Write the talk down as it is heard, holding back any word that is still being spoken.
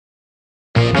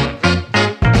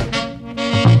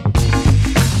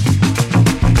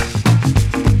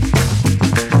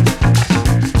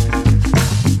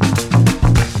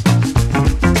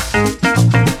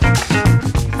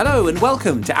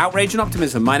Welcome to Outrage and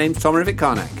Optimism. My name's Tom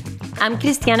Rivik-Carnac. I'm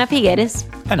Christiana Figueres.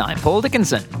 And I'm Paul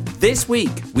Dickinson. This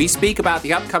week, we speak about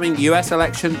the upcoming US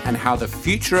election and how the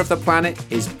future of the planet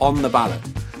is on the ballot.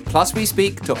 Plus, we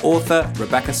speak to author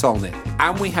Rebecca Solnit.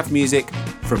 And we have music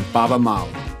from Baaba Maal.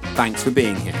 Thanks for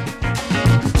being here.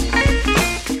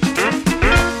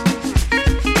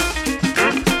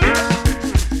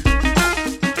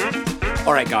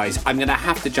 All right, guys, I'm going to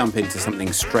have to jump into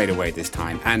something straight away this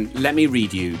time. And let me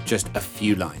read you just a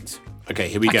few lines. Okay,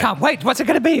 here we go. I can't wait. What's it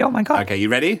going to be? Oh, my God. Okay, you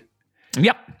ready?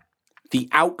 Yep. The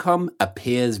outcome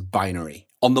appears binary.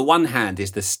 On the one hand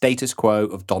is the status quo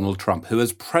of Donald Trump, who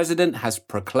as president has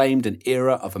proclaimed an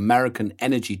era of American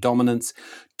energy dominance,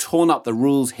 torn up the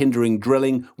rules hindering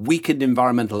drilling, weakened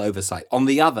environmental oversight. On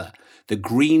the other, the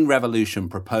green revolution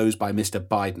proposed by Mr.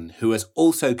 Biden, who has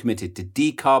also committed to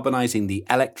decarbonizing the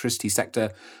electricity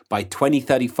sector by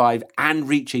 2035 and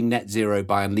reaching net zero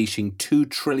by unleashing $2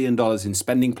 trillion in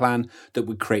spending plan that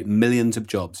would create millions of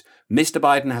jobs. Mr.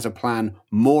 Biden has a plan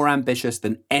more ambitious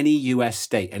than any US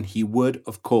state, and he would,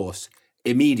 of course,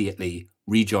 immediately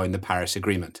rejoin the Paris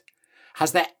Agreement.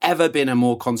 Has there ever been a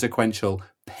more consequential,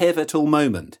 pivotal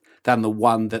moment than the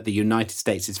one that the United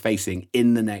States is facing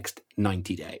in the next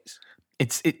 90 days?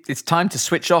 It's time to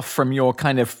switch off from your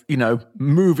kind of,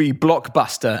 movie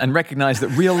blockbuster and recognize that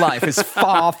real life is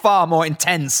far, far more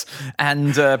intense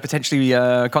and potentially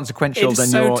consequential than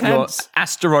your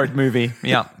asteroid movie.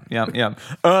 Yeah.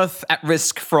 Earth at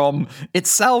risk from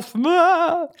itself.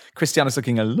 Christiana's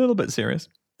looking a little bit serious.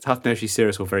 It's hard to know if she's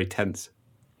serious or very tense.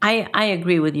 I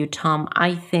agree with you, Tom.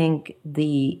 I think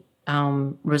the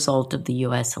result of the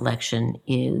U.S. election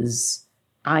is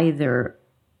either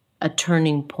a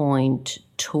turning point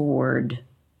toward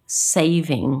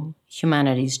saving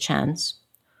humanity's chance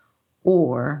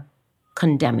or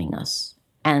condemning us.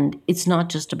 And it's not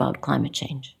just about climate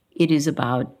change. It is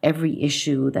about every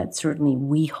issue that certainly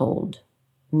we hold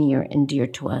near and dear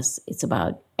to us. It's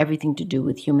about everything to do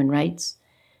with human rights.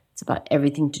 It's about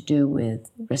everything to do with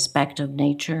respect of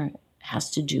nature. It has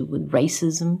to do with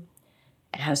racism.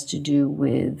 It has to do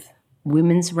with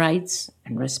women's rights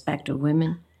and respect of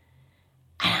women.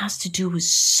 It has to do with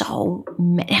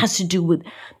it has to do with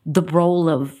the role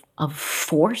of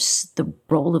force, the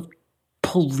role of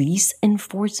police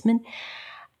enforcement.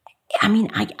 I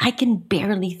mean, I can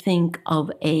barely think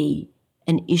of an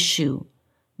issue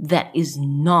that is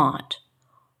not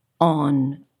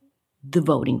on the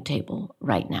voting table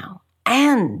right now.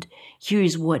 And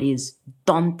here's what is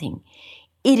daunting.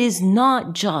 It is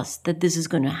not just that this is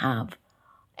going to have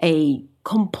a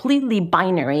completely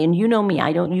binary, and you know me,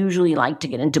 I don't usually like to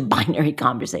get into binary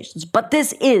conversations, but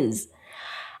this is.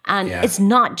 And It's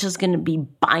not just going to be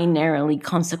binarily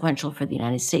consequential for the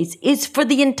United States. It's for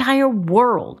the entire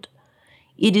world.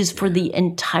 It is for the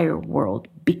entire world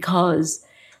because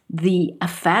the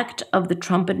effect of the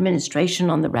Trump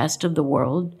administration on the rest of the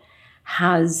world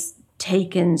has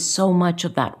taken so much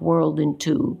of that world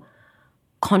into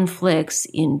conflicts,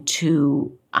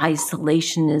 into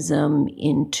isolationism,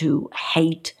 into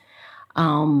hate,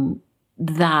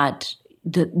 that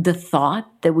the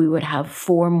thought that we would have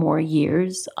 4 more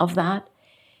years of that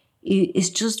is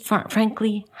just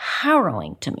frankly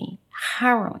harrowing to me.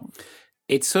 Harrowing.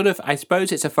 It's sort of, I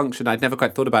suppose it's a function, I'd never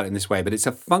quite thought about it in this way, but it's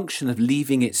a function of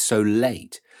leaving it so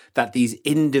late that these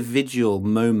individual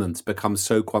moments become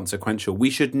so consequential. We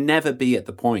should never be at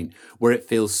the point where it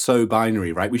feels so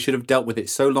binary, right? We should have dealt with it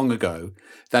so long ago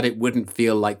that it wouldn't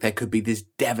feel like there could be this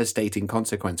devastating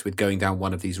consequence with going down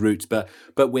one of these routes. But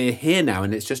we're here now,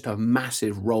 and it's just a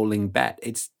massive rolling bet.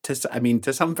 It's,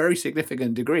 to some very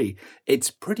significant degree,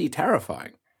 it's pretty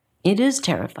terrifying. It is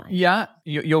terrifying. Yeah,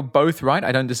 you're both right.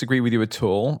 I don't disagree with you at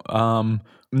all.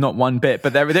 Not one bit.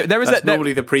 But there is That's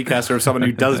normally the precursor of someone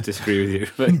who does disagree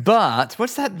with you. But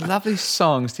what's that lovely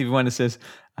song Stevie Wonder says?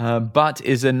 But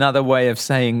is another way of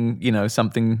saying,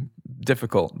 something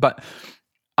difficult. But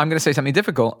I'm going to say something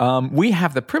difficult. We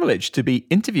have the privilege to be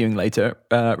interviewing later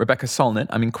Rebecca Solnit.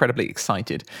 I'm incredibly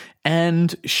excited.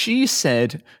 And she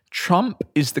said, Trump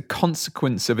is the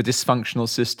consequence of a dysfunctional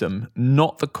system,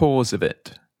 not the cause of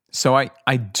it. So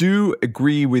I do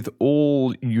agree with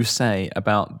all you say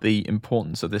about the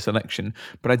importance of this election,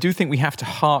 but I do think we have to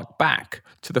hark back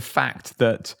to the fact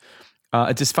that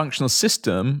a dysfunctional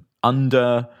system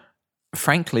under,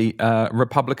 frankly,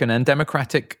 Republican and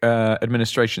Democratic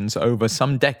administrations over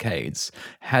some decades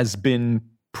has been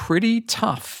pretty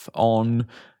tough on,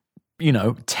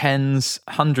 tens,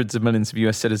 hundreds of millions of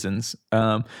US citizens.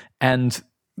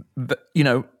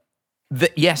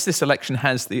 Yes, this election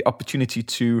has the opportunity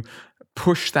to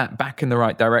push that back in the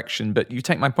right direction, but you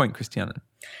take my point, Christiana.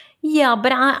 Yeah,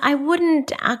 but I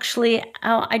wouldn't actually.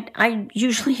 I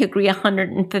usually agree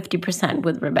 150%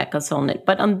 with Rebecca Solnit,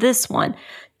 but on this one,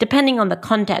 depending on the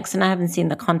context, and I haven't seen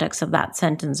the context of that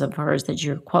sentence of hers that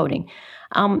you're quoting,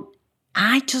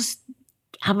 I just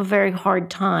have a very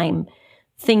hard time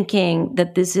thinking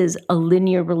that this is a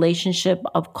linear relationship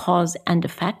of cause and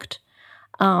effect.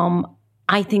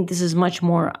 I think this is much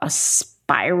more a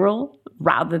spiral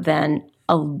rather than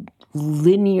a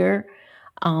linear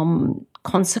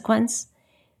consequence.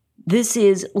 This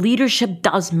is leadership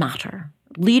does matter.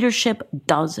 Leadership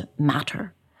does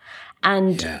matter.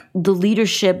 And the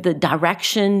leadership, the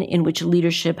direction in which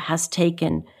leadership has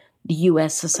taken the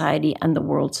US society and the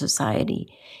world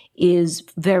society is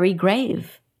very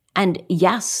grave. And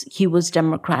yes, he was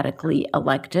democratically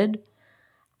elected.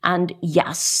 And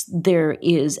yes, there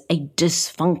is a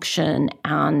dysfunction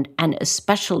and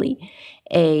especially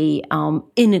a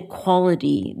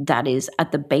inequality that is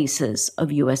at the basis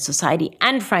of U.S. society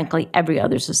and, frankly, every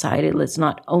other society. Let's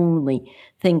not only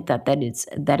think that is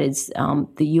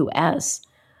the U.S.,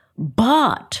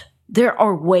 but there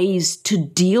are ways to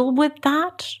deal with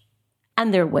that,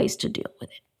 and there are ways to deal with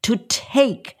it. To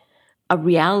take a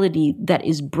reality that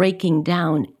is breaking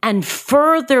down and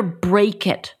further break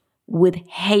it with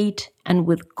hate and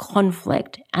with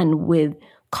conflict and with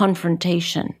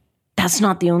confrontation. That's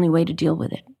not the only way to deal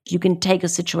with it. You can take a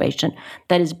situation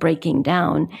that is breaking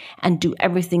down and do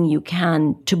everything you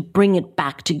can to bring it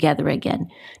back together again,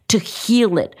 to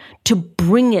heal it, to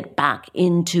bring it back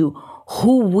into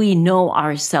who we know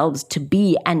ourselves to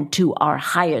be and to our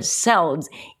higher selves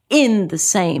in the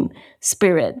same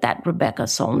spirit that Rebecca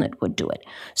Solnit would do it.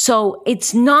 So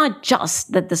it's not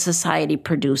just that the society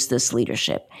produced this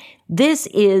leadership. This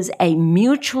is a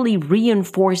mutually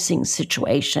reinforcing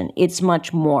situation. It's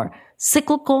much more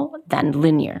cyclical than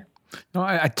linear. No,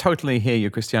 I totally hear you,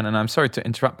 Christiane, and I'm sorry to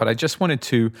interrupt, but I just wanted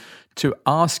to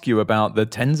ask you about the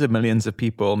tens of millions of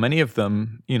people, many of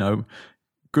them,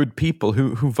 good people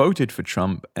who voted for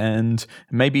Trump, and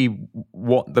maybe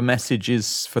what the message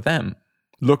is for them.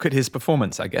 Look at his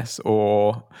performance, I guess,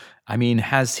 or,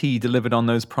 has he delivered on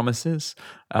those promises?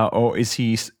 Or is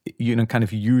he, kind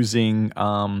of using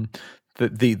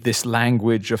this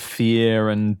language of fear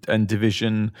and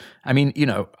division?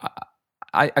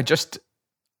 I just,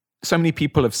 so many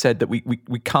people have said that we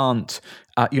can't,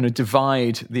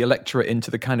 divide the electorate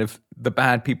into the kind of the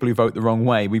bad people who vote the wrong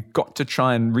way. We've got to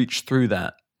try and reach through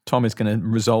that. Tom is going to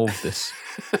resolve this.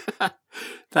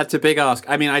 That's a big ask.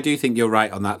 I do think you're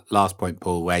right on that last point,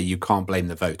 Paul, where you can't blame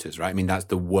the voters, right? That's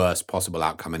the worst possible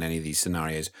outcome in any of these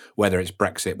scenarios, whether it's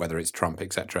Brexit, whether it's Trump,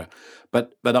 etc.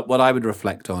 But what I would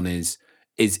reflect on is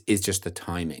just the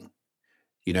timing.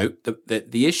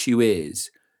 The issue is,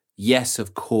 yes,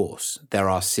 of course, there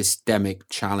are systemic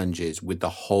challenges with the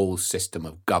whole system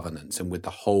of governance and with the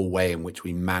whole way in which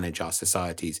we manage our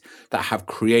societies that have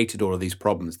created all of these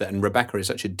problems. And Rebecca is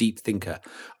such a deep thinker.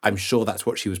 I'm sure that's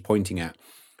what she was pointing at.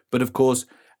 But of course,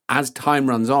 as time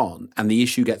runs on and the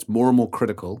issue gets more and more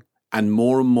critical and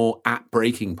more at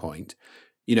breaking point,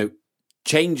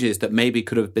 changes that maybe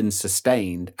could have been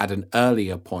sustained at an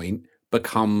earlier point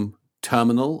become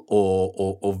terminal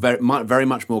or very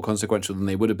much more consequential than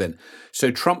they would have been.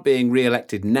 So Trump being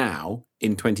re-elected now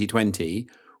in 2020,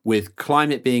 with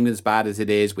climate being as bad as it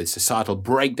is, with societal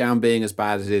breakdown being as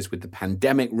bad as it is, with the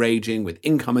pandemic raging, with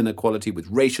income inequality, with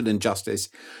racial injustice,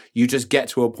 you just get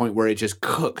to a point where it just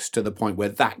cooks to the point where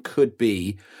that could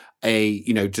be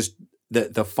just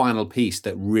the final piece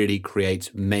that really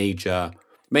creates major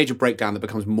breakdown that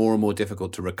becomes more and more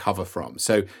difficult to recover from.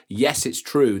 So yes, it's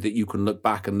true that you can look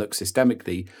back and look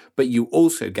systemically, but you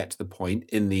also get to the point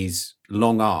in these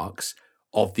long arcs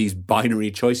of these binary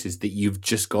choices that you've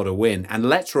just got to win. And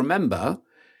let's remember,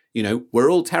 we're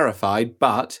all terrified,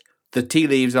 but the tea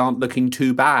leaves aren't looking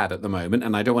too bad at the moment.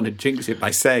 And I don't want to jinx it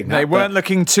by saying that. They weren't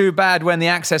looking too bad when the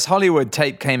Access Hollywood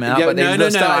tape came out. Yeah, but no.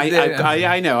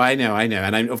 I know.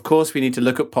 And of course, we need to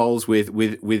look at polls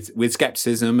with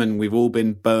skepticism, and we've all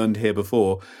been burned here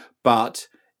before. But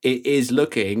it is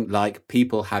looking like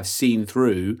people have seen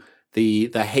through the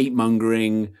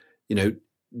hate-mongering,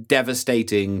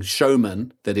 devastating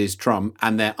showman that is Trump,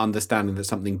 and they're understanding that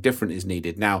something different is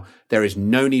needed. Now, there is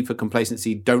no need for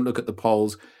complacency. Don't look at the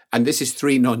polls. And this is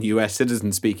 3 non-US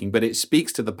citizens speaking, but it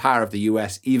speaks to the power of the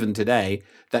US even today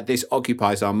that this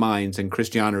occupies our minds, and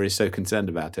Christiana is so concerned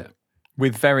about it.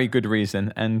 With very good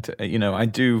reason. And, I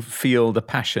do feel the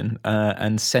passion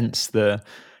and sense the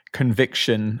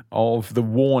conviction of the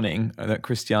warning that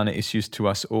Christiana issues to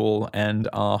us all, and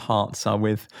our hearts are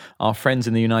with our friends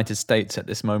in the United States at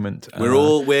this moment.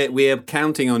 We're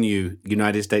counting on you,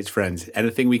 United States friends.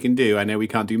 Anything we can do, I know we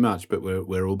can't do much, but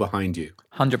we're all behind you.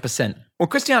 100%. Well,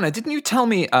 Christiana, didn't you tell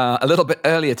me a little bit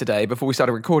earlier today, before we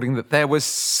started recording, that there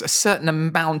was a certain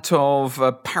amount of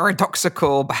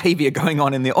paradoxical behavior going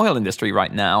on in the oil industry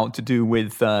right now to do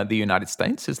with the United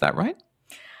States? Is that right?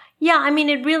 Yeah, I mean,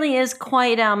 it really is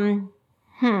quite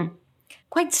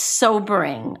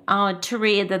sobering to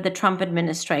read that the Trump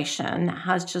administration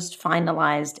has just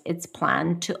finalized its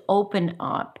plan to open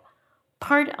up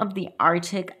part of the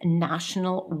Arctic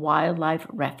National Wildlife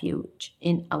Refuge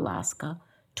in Alaska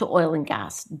to oil and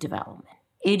gas development.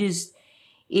 I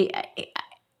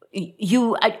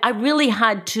really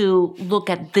had to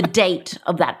look at the date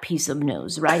of that piece of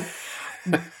news, right?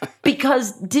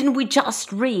 Because didn't we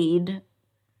just read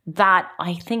that,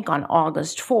 I think on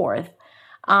August 4th,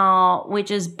 which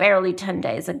is barely 10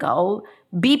 days ago,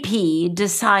 BP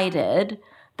decided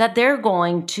that they're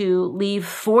going to leave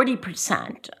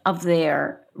 40% of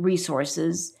their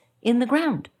resources in the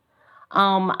ground,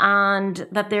 and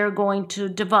that they're going to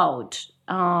devote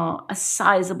a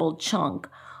sizable chunk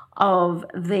of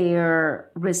their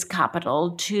risk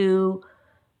capital to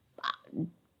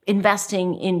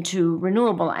investing into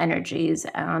renewable energies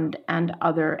and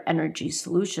other energy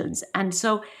solutions. And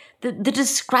so the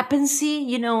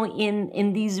discrepancy,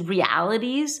 in these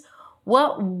realities,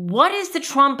 what is the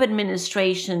Trump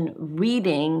administration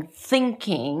reading,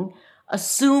 thinking,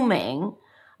 assuming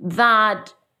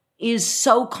that is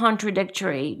so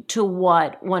contradictory to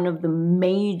what one of the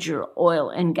major oil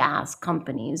and gas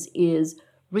companies is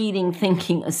reading,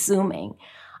 thinking, assuming?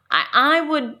 I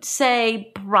would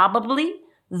say probably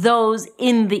those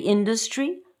in the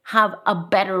industry have a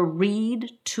better read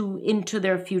into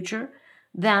their future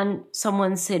than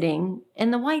someone sitting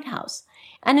in the White House.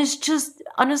 And it's just,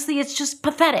 honestly, it's just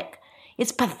pathetic.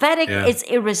 It's pathetic. Yeah. It's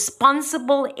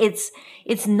irresponsible. It's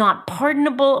not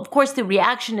pardonable. Of course, the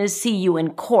reaction is see you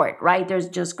in court, right? There's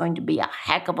just going to be a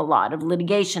heck of a lot of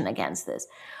litigation against this.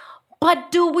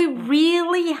 But do we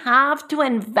really have to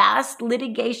invest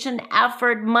litigation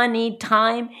effort, money,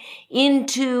 time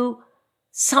into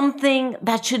something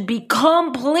that should be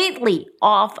completely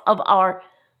off of our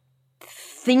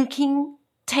thinking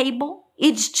table?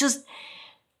 It's just,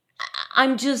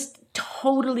 I'm just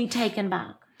totally taken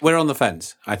back. We're on the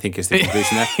fence, I think, is the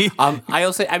conclusion there.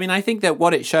 I think that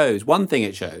what it shows, one thing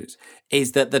it shows,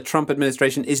 is that the Trump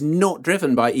administration is not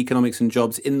driven by economics and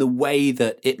jobs in the way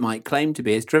that it might claim to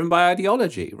be. It's driven by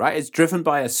ideology, right? It's driven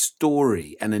by a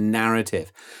story and a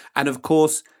narrative. And of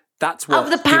course, that's what of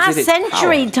the past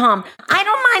century, power. Tom. I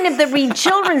don't mind if they read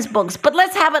children's books, but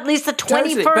let's have at least the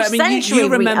 21st century you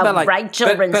remember, write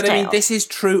children's tales. But I mean, this is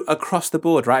true across the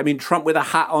board, right? I mean, Trump with a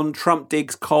hat on, Trump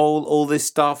digs coal, all this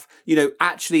stuff.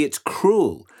 Actually, it's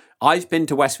cruel. I've been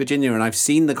to West Virginia and I've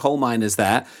seen the coal miners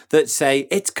there that say,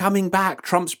 it's coming back.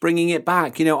 Trump's bringing it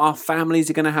back. Our families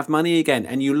are going to have money again.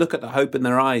 And you look at the hope in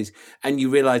their eyes and you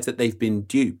realize that they've been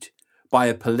duped by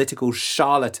a political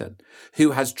charlatan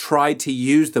who has tried to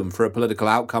use them for a political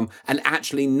outcome and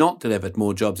actually not delivered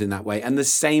more jobs in that way. And the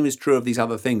same is true of these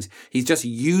other things. He's just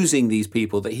using these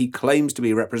people that he claims to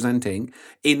be representing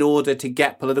in order to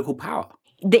get political power.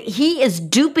 He is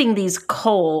duping these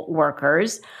coal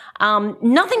workers.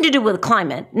 Nothing to do with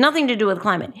climate.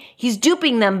 He's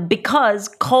duping them because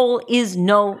coal is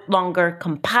no longer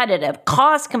competitive,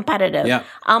 cost competitive. Yeah.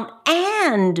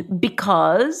 And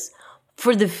because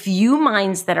for the few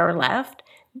mines that are left,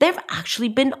 they've actually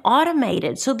been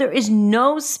automated. So there is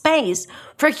no space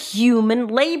for human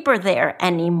labor there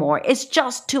anymore. It's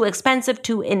just too expensive,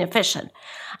 too inefficient.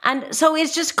 And so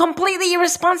it's just completely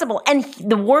irresponsible. And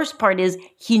the worst part is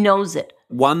he knows it.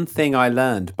 One thing I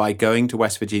learned by going to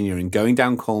West Virginia and going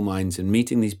down coal mines and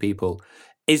meeting these people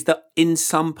is that in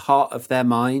some part of their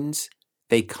minds,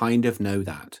 they kind of know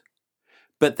that.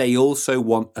 But they also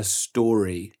want a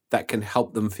story that can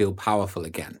help them feel powerful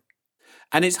again.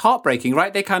 And it's heartbreaking,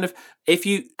 right? They kind of, if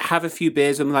you have a few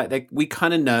beers, we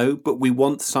kind of know, but we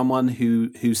want someone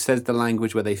who says the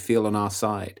language where they feel on our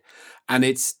side. And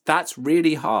that's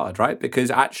really hard, right?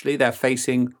 Because actually they're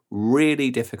facing really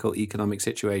difficult economic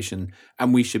situation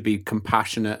and we should be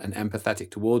compassionate and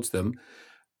empathetic towards them.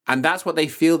 And that's what they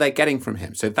feel they're getting from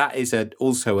him. So that is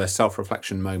also a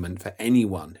self-reflection moment for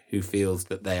anyone who feels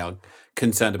that they are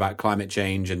concerned about climate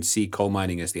change and see coal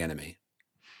mining as the enemy.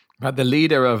 But the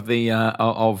leader of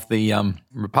the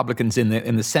Republicans in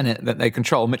the Senate that they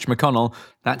control, Mitch McConnell,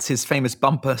 that's his famous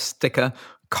bumper sticker,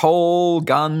 coal,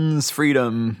 guns,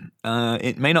 freedom.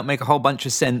 It may not make a whole bunch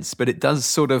of sense, but it does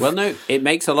sort of. Well, no, it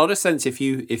makes a lot of sense if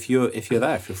you're there. If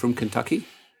you're from Kentucky,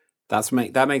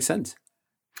 that makes sense.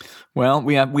 Well,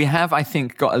 we have, I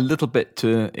think, got a little bit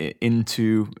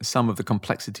into some of the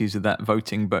complexities of that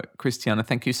voting. But Christiana,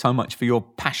 thank you so much for your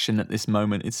passion at this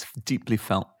moment. It's deeply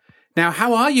felt. Now,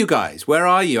 how are you guys? Where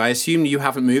are you? I assume you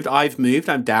haven't moved. I've moved.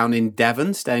 I'm down in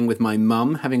Devon, staying with my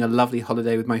mum, having a lovely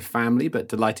holiday with my family, but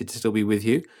delighted to still be with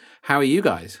you. How are you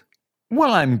guys?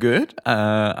 Well, I'm good.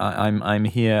 I'm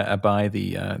here by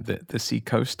the sea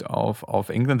coast of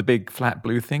England, the big flat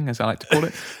blue thing, as I like to call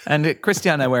it. And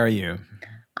Christiana, where are you?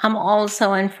 I'm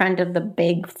also in front of the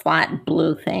big flat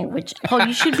blue thing, which, Paul,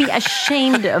 you should be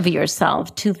ashamed of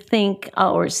yourself to think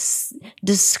or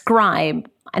describe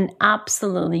an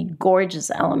absolutely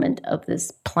gorgeous element of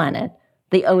this planet,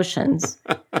 the oceans,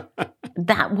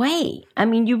 that way. I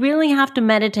mean, you really have to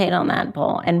meditate on that,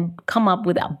 Paul, and come up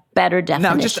with a better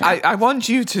definition. Now, I want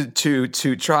you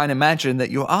to try and imagine that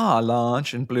you are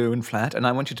large and blue and flat, and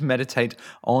I want you to meditate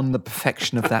on the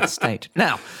perfection of that state.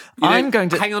 Now, I'm going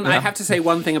to... Hang on, I have to say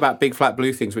one thing about big flat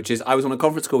blue things, which is I was on a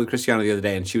conference call with Christiana the other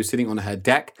day, and she was sitting on her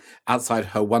deck outside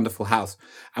her wonderful house,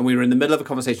 and we were in the middle of a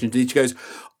conversation, and she goes,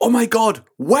 "Oh my God,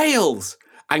 whales!"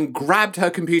 and grabbed her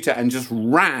computer and just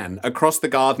ran across the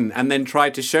garden and then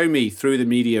tried to show me through the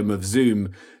medium of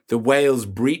Zoom the whales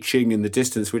breaching in the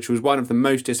distance, which was one of the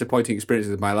most disappointing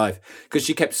experiences of my life because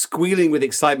she kept squealing with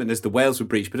excitement as the whales would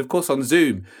breach. But of course, on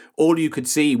Zoom, all you could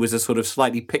see was a sort of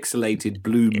slightly pixelated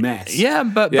blue mess. Yeah,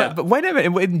 but wait a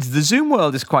minute. The Zoom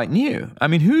world is quite new. I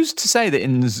mean, who's to say that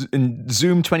in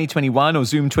Zoom 2021 or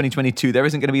Zoom 2022, there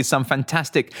isn't going to be some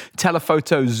fantastic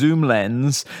telephoto Zoom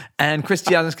lens and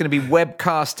Christiana's going to be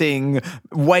webcasting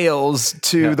whales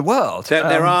to the world?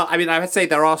 There are, I mean, I would say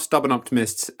there are stubborn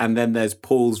optimists, and then there's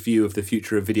Paul's view of the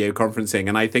future of video conferencing,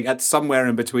 and I think that's somewhere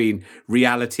in between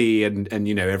reality and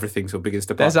everything's your biggest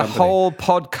apart. There's a whole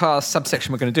podcast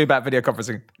subsection we're going to do about video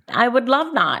conferencing. I would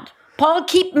love that. Paul,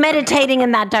 keep meditating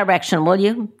in that direction, will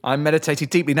you? I'm meditating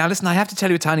deeply. Now, listen, I have to tell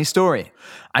you a tiny story.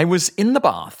 I was in the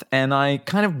bath and I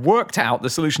kind of worked out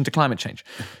the solution to climate change.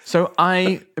 So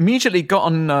I immediately got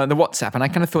on the WhatsApp and I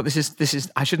kind of thought this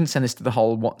is I shouldn't send this to the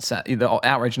whole WhatsApp, the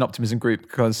Outrage and Optimism group,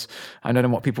 because I don't know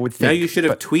what people would think. No, you should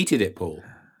have tweeted it, Paul.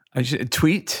 I should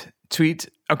tweet.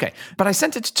 Okay. But I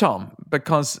sent it to Tom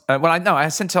because, I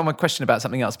sent Tom a question about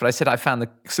something else, but I said I found the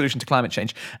solution to climate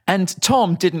change. And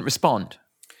Tom didn't respond,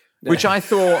 which I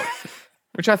thought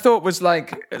was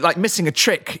like missing a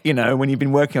trick, when you've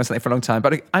been working on something for a long time.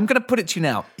 But I'm going to put it to you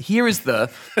now. Here is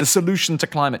the solution to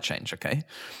climate change, okay?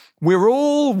 We're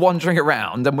all wandering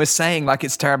around and we're saying like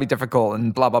it's terribly difficult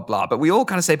and blah, blah, blah. But we all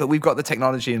kind of say, but we've got the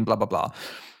technology and blah, blah, blah.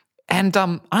 And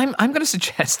I'm going to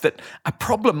suggest that a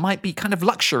problem might be kind of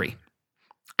luxury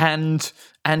and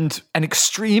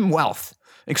extreme wealth.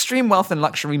 Extreme wealth and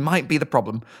luxury might be the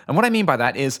problem. And what I mean by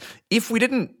that is if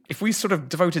we sort of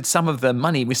devoted some of the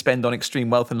money we spend on extreme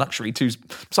wealth and luxury to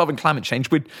solving climate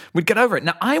change, we'd get over it.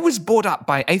 Now, I was brought up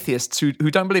by atheists who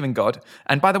don't believe in God.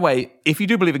 And by the way, if you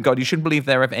do believe in God, you shouldn't believe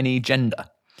they're of any gender.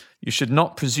 You should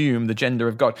not presume the gender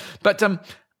of God. But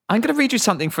I'm going to read you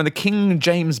something from the King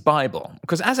James Bible,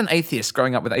 because as an atheist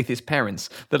growing up with atheist parents,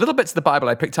 the little bits of the Bible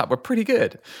I picked up were pretty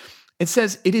good. It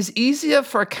says, "It is easier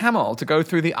for a camel to go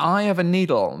through the eye of a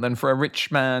needle than for a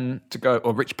rich man to go,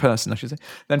 or rich person, I should say,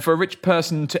 than for a rich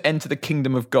person to enter the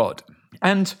kingdom of God."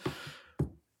 And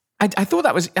I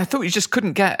thought you just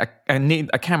couldn't get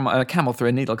a camel through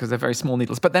a needle because they're very small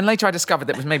needles. But then later I discovered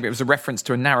that maybe it was a reference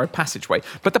to a narrow passageway.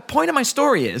 But the point of my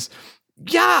story is,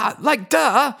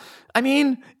 duh. I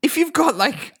mean, if you've got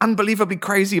like unbelievably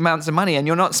crazy amounts of money and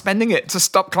you're not spending it to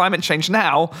stop climate change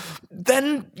now,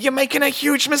 then you're making a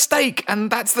huge mistake.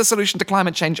 And that's the solution to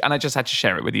climate change. And I just had to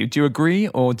share it with you. Do you agree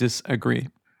or disagree?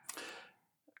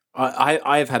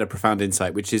 I've had a profound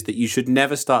insight, which is that you should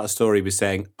never start a story with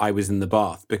saying, "I was in the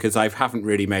bath," because I haven't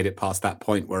really made it past that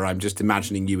point where I'm just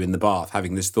imagining you in the bath,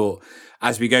 having this thought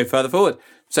as we go further forward.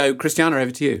 So, Christiana,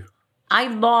 over to you. I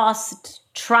lost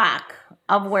track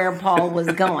of where Paul was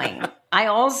going. I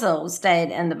also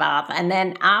stayed in the bath. And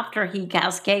then after he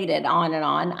cascaded on and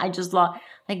on, I just lost,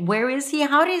 where is he?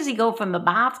 How does he go from the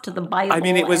bath to the Bible? I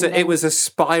mean, it was a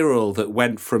spiral that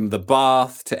went from the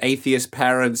bath to atheist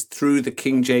parents through the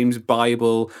King James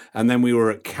Bible. And then we were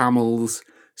at camels,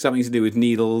 something to do with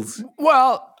needles.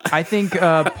 Well, I think,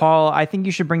 Paul,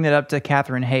 you should bring that up to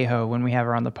Katharine Hayhoe when we have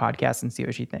her on the podcast and see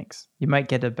what she thinks. You might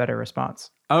get a better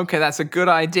response. Okay, that's a good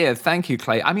idea. Thank you,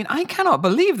 Clay. I mean, I cannot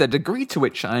believe the degree to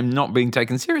which I'm not being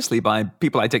taken seriously by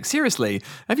people I take seriously.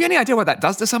 Have you any idea what that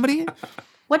does to somebody?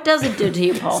 What does it do to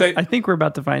you, Paul? I think we're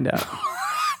about to find out.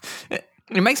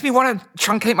 It makes me want to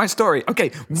truncate my story.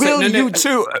 Okay, will you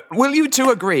two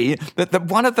agree that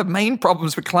one of the main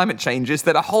problems with climate change is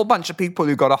that a whole bunch of people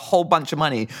who got a whole bunch of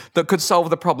money that could solve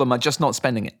the problem are just not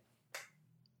spending it?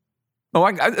 Oh,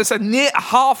 it's a near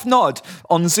half nod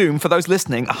on Zoom for those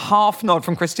listening. A half nod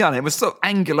from Christiana. It was so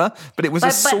angular, but it was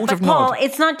a sort of Paul, nod.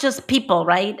 It's not just people,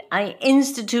 right?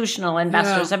 Institutional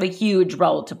investors have a huge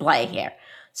role to play here.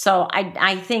 So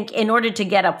I think in order to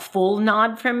get a full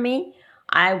nod from me,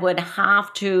 I would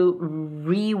have to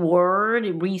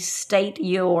restate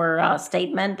your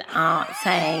statement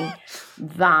saying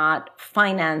that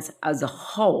finance as a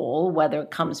whole, whether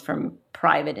it comes from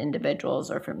private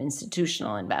individuals or from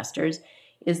institutional investors,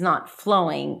 is not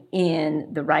flowing in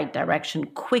the right direction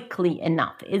quickly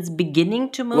enough. It's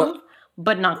beginning to move,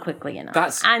 but not quickly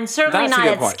enough. And certainly not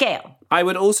at scale. I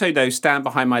would also, though, stand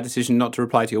behind my decision not to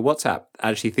reply to your WhatsApp,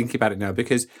 actually thinking about it now,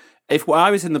 because if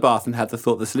I was in the bath and had the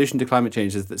thought the solution to climate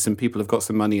change is that some people have got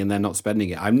some money and they're not spending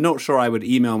it, I'm not sure I would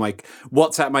email my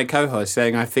WhatsApp my co-host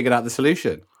saying I figured out the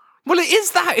solution. Well, it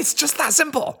is that. It's just that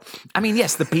simple. I mean,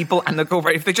 yes, the people and the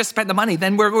corporate, if they just spend the money,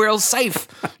 then we're all safe,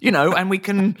 and we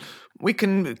can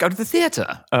go to the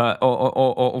theatre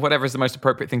or whatever is the most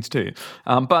appropriate thing to do.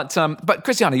 But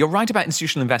Christiana, you're right about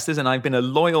institutional investors, and I've been a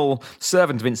loyal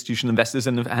servant of institutional investors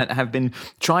and have been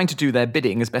trying to do their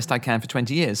bidding as best I can for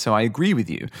 20 years, so I agree with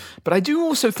you. But I do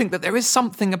also think that there is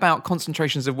something about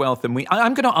concentrations of wealth, and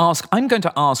I'm going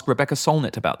to ask Rebecca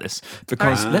Solnit about this,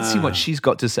 because let's see what she's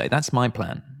got to say. That's my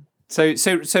plan. So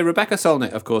Rebecca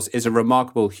Solnit, of course, is a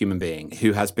remarkable human being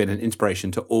who has been an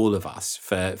inspiration to all of us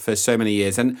for so many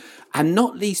years. And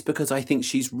not least because I think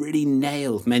she's really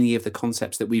nailed many of the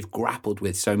concepts that we've grappled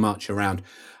with so much around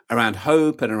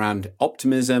hope and around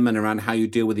optimism and around how you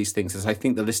deal with these things, as I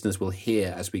think the listeners will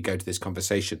hear as we go to this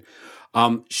conversation.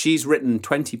 She's written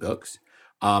 20 books.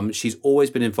 She's always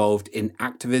been involved in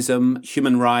activism,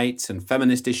 human rights and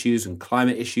feminist issues and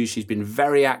climate issues. She's been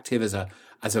very active as a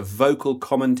vocal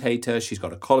commentator. She's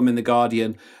got a column in The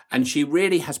Guardian, and she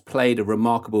really has played a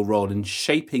remarkable role in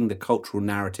shaping the cultural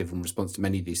narrative in response to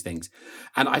many of these things.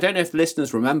 And I don't know if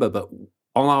listeners remember, but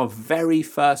on our very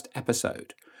first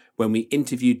episode, when we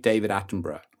interviewed David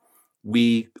Attenborough,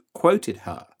 we quoted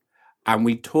her and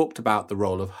we talked about the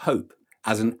role of hope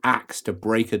as an axe to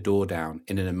break a door down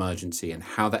in an emergency and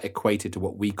how that equated to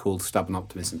what we call stubborn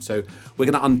optimism. So we're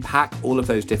going to unpack all of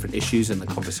those different issues in the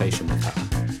conversation with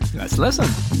her. Let's listen.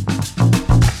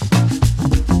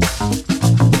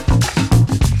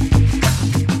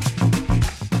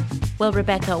 Well,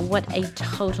 Rebecca, what a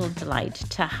total delight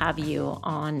to have you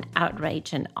on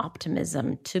Outrage and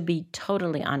Optimism. To be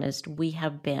totally honest, we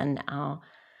have been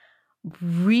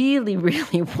really,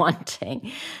 really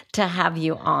wanting to have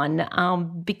you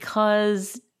on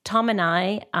because Tom and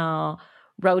I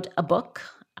wrote a book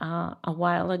a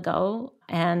while ago,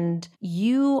 and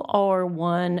you are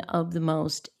one of the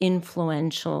most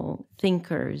influential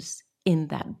thinkers in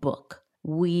that book.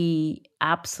 We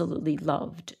absolutely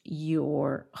loved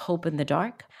your Hope in the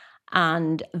Dark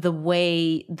and the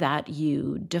way that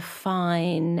you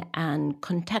define and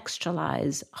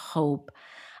contextualize hope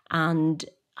and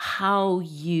how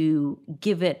you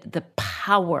give it the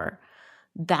power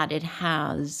that it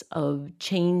has of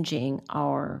changing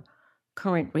our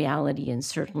current reality and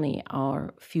certainly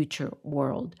our future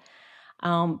world.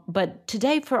 But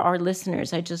today for our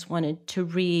listeners, I just wanted to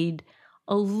read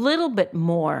a little bit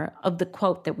more of the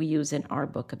quote that we use in our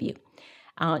book of you,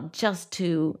 just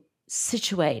to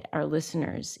situate our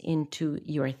listeners into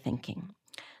your thinking.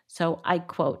 So I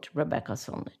quote Rebecca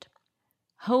Solnit: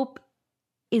 "Hope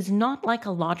is not like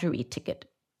a lottery ticket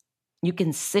you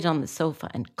can sit on the sofa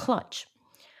and clutch.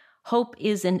 Hope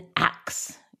is an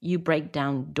axe you break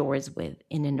down doors with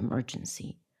in an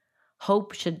emergency.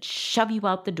 Hope should shove you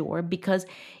out the door because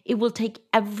it will take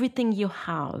everything you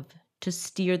have to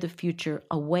steer the future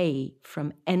away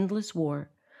from endless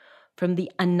war, from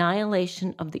the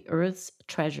annihilation of the earth's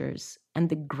treasures and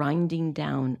the grinding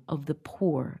down of the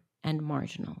poor and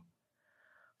marginal.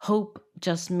 Hope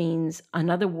just means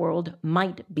another world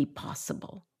might be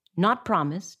possible, not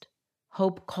promised.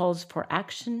 Hope calls for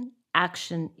action.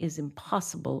 Action is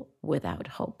impossible without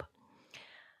hope."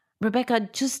 Rebecca,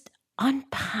 just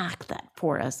unpack that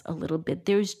for us a little bit.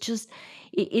 There's just,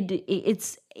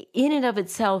 it's in and of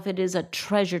itself, it is a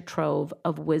treasure trove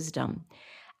of wisdom.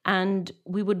 And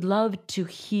we would love to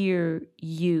hear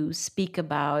you speak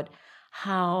about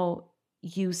how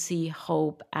you see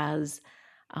hope as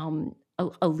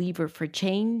a lever for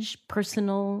change,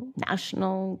 personal,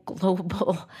 national,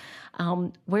 global.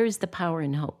 Where is the power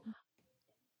in hope?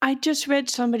 I just read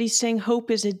somebody saying hope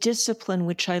is a discipline,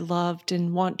 which I loved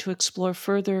and want to explore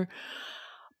further.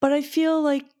 But I feel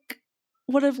like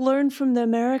what I've learned from the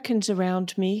Americans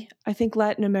around me, I think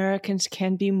Latin Americans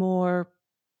can be more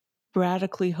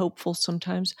radically hopeful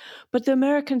sometimes, but the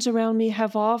Americans around me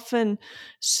have often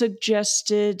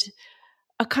suggested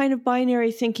a kind of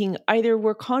binary thinking. Either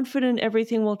we're confident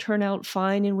everything will turn out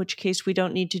fine, in which case we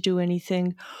don't need to do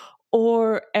anything,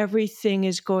 or everything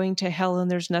is going to hell and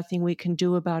there's nothing we can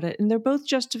do about it. And they're both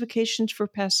justifications for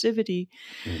passivity.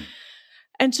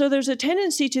 And so there's a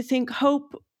tendency to think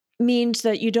hope means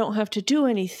that you don't have to do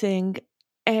anything.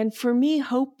 And for me,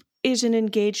 hope is an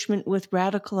engagement with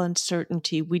radical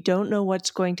uncertainty. We don't know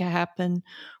what's going to happen.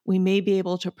 We may be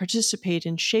able to participate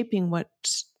in shaping what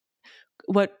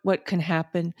can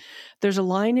happen. There's a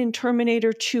line in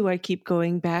Terminator 2 I keep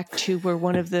going back to where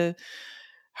one of the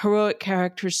heroic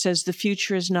characters says the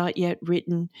future is not yet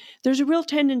written. There's a real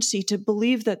tendency to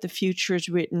believe that the future is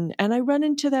written. And I run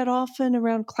into that often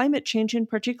around climate change, in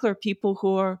particular, people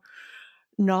who are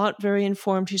not very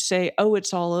informed who say, oh,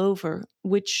 it's all over,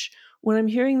 which when I'm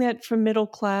hearing that from middle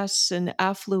class and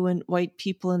affluent white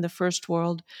people in the first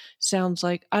world, sounds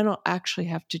like I don't actually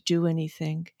have to do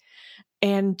anything.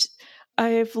 And I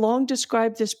have long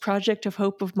described this project of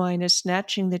hope of mine as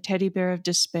snatching the teddy bear of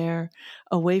despair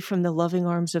away from the loving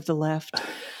arms of the left.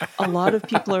 A lot of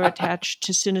people are attached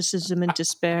to cynicism and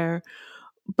despair,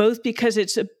 both because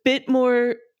it's a bit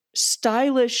more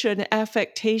stylish an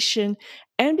affectation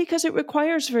and because it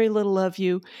requires very little of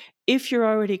you if you're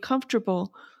already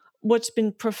comfortable. What's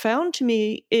been profound to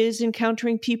me is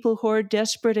encountering people who are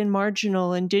desperate and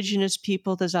marginal, indigenous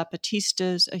people, the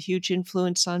Zapatistas, a huge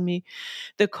influence on me,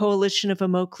 the Coalition of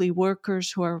Immokalee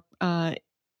Workers, who are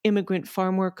immigrant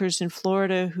farm workers in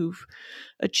Florida who've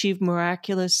achieved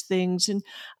miraculous things, and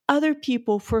other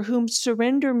people for whom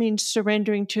surrender means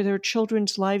surrendering to their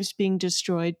children's lives being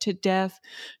destroyed, to death,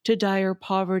 to dire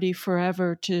poverty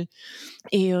forever, to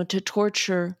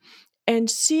torture.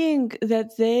 And seeing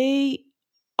that they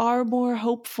are more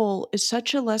hopeful is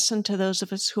such a lesson to those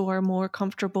of us who are more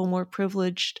comfortable, more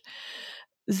privileged,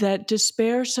 that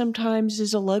despair sometimes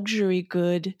is a luxury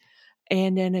good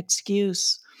and an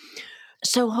excuse.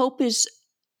 So hope is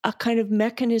a kind of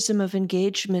mechanism of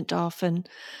engagement often,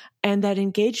 and that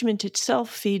engagement itself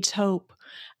feeds hope.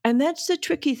 And that's the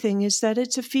tricky thing, is that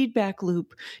it's a feedback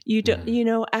loop.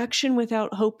 Action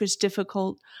without hope is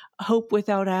difficult. Hope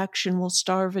without action will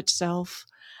starve itself.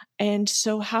 And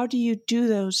so how do you do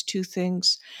those two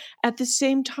things at the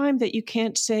same time that you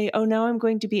can't say, oh, now I'm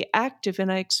going to be active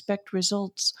and I expect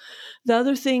results? The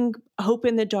other thing, hope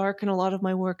in the dark, and a lot of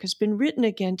my work has been written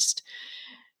against,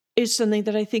 is something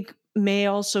that I think may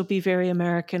also be very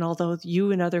American, although you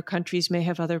in other countries may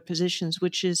have other positions,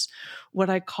 which is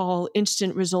what I call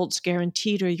instant results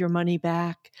guaranteed or your money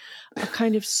back, a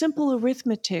kind of simple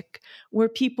arithmetic where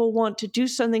people want to do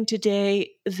something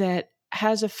today that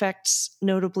has effects,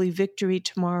 notably victory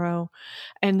tomorrow,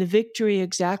 and the victory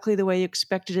exactly the way you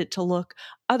expected it to look.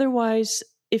 Otherwise,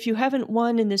 if you haven't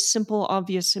won in this simple,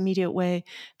 obvious, immediate way,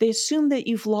 they assume that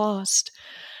you've lost.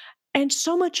 And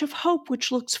so much of hope,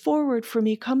 which looks forward for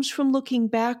me, comes from looking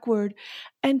backward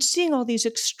and seeing all these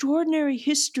extraordinary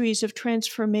histories of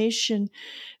transformation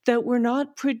that were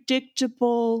not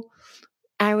predictable,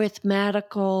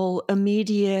 arithmetical,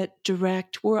 immediate,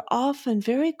 direct, were often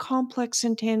very complex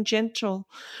and tangential,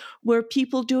 where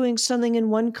people doing something in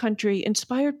one country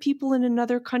inspired people in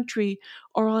another country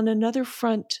or on another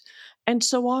front. And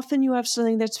so often you have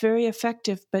something that's very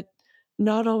effective, but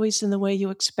not always in the way you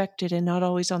expected and not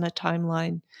always on a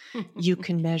timeline you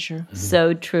can measure.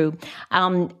 So true.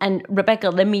 And Rebecca,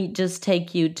 let me just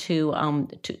take you to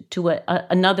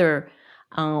another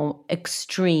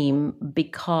extreme,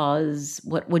 because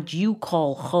what you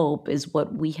call hope is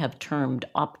what we have termed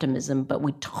optimism, but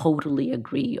we totally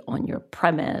agree on your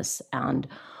premise and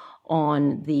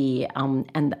on the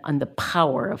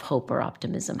power of hope or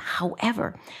optimism.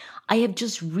 However, I have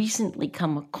just recently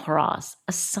come across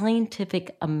a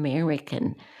Scientific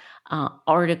American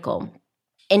article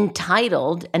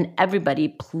entitled, and everybody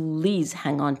please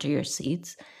hang on to your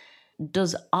seats,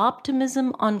 "Does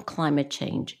optimism on climate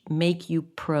change make you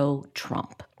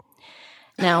pro-Trump?"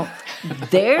 Now,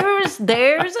 there's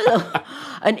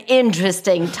an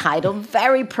interesting title,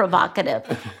 very provocative.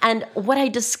 And what I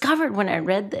discovered when I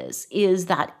read this is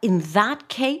that in that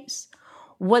case,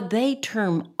 what they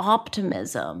term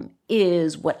optimism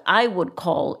is what I would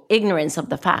call ignorance of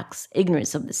the facts,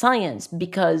 ignorance of the science,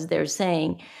 because they're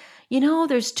saying,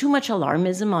 there's too much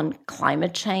alarmism on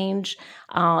climate change.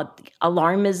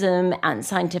 Alarmism and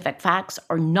scientific facts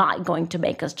are not going to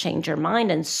make us change our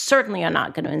mind and certainly are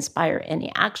not going to inspire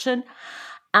any action.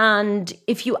 And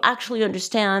if you actually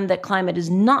understand that climate is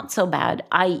not so bad,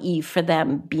 i.e., for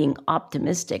them being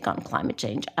optimistic on climate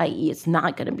change, i.e., it's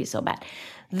not going to be so bad,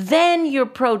 then you're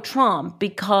pro-Trump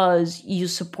because you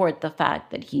support the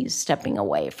fact that he's stepping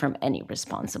away from any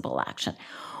responsible action.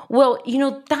 Well,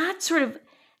 that sort of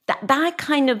that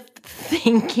kind of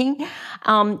thinking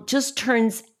just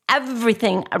turns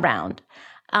everything around.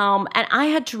 And I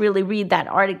had to really read that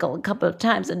article a couple of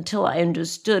times until I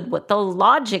understood what the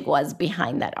logic was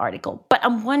behind that article. But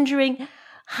I'm wondering,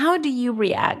 how do you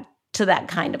react to that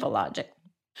kind of a logic?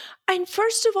 And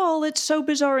first of all, it's so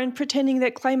bizarre in pretending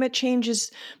that climate change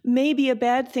is maybe a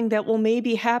bad thing that will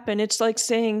maybe happen. It's like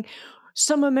saying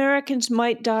some Americans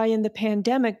might die in the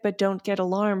pandemic, but don't get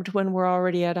alarmed when we're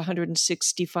already at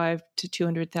 165 to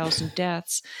 200,000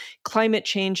 deaths. Climate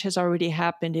change has already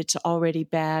happened. It's already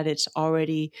bad. It's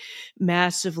already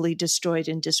massively destroyed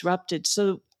and disrupted.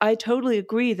 So I totally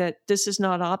agree that this is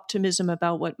not optimism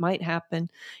about what might happen.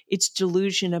 It's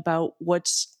delusion about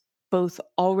what's both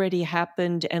already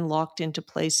happened and locked into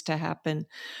place to happen.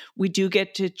 We do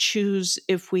get to choose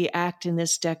if we act in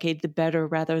this decade the better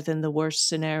rather than the worst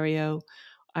scenario,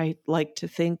 I like to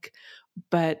think.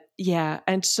 But yeah,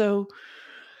 and so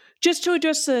just to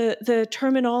address the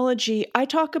terminology, I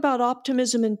talk about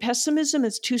optimism and pessimism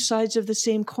as two sides of the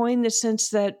same coin, in the sense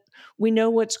that we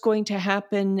know what's going to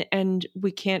happen and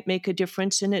we can't make a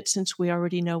difference in it since we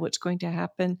already know what's going to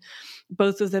happen.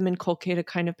 Both of them inculcate a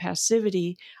kind of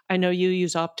passivity. I know you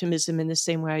use optimism in the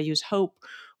same way I use hope,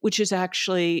 which is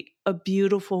actually a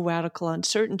beautiful radical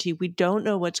uncertainty. We don't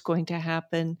know what's going to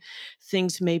happen.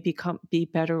 Things may be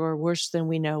better or worse than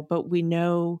we know, but we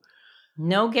know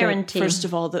no guarantee. First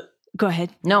of all, go ahead.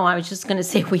 No, I was just going to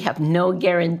say we have no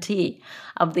guarantee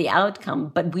of the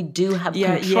outcome, but we do have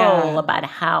control about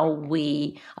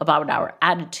about our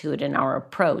attitude and our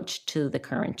approach to the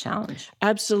current challenge.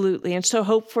 Absolutely. And so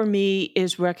hope for me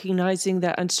is recognizing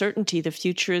that uncertainty. The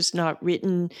future is not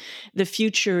written. The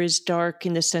future is dark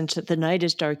in the sense that the night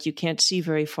is dark. You can't see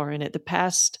very far in it. The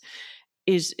past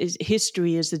is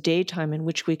history is the daytime in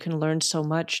which we can learn so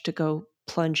much to go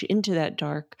plunge into that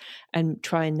dark and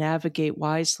try and navigate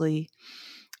wisely.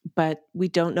 But we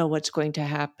don't know what's going to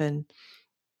happen.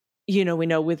 We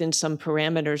know within some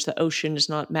parameters the ocean is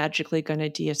not magically going to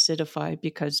deacidify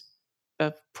because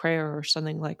of prayer or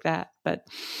something like that. But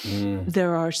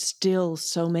there are still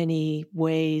so many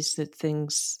ways that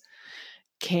things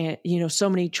can't, so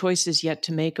many choices yet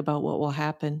to make about what will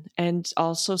happen. And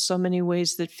also so many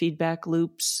ways that feedback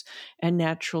loops and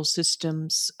natural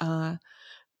systems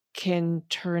can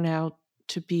turn out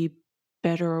to be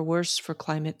better or worse for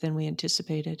climate than we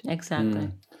anticipated. Exactly.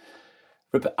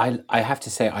 Rupert, I have to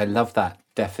say, I love that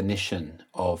definition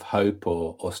of hope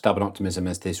or stubborn optimism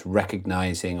as this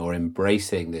recognizing or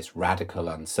embracing this radical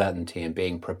uncertainty and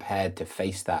being prepared to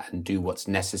face that and do what's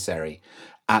necessary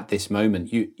at this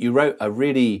moment. You wrote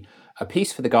a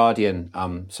piece for The Guardian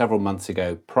several months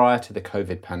ago prior to the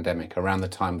COVID pandemic, around the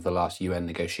time of the last UN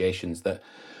negotiations, that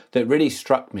really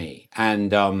struck me.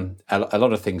 And a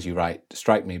lot of things you write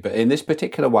strike me. But in this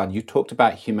particular one, you talked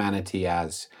about humanity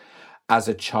as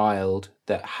a child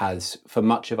that has, for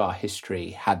much of our history,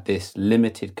 had this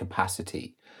limited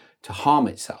capacity to harm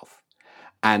itself.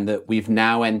 And that we've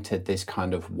now entered this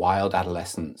kind of wild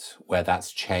adolescence where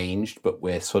that's changed, but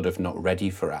we're sort of not ready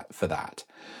for that.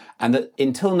 And that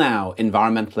until now,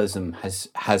 environmentalism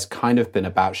has kind of been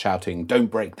about shouting,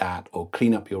 don't break that, or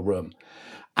clean up your room.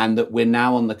 And that we're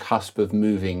now on the cusp of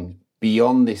moving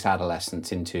beyond this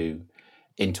adolescence into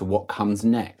what comes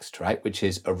next, right? Which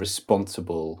is a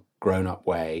responsible, grown-up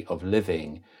way of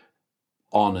living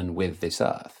on and with this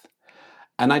earth.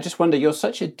 And I just wonder, you're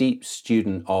such a deep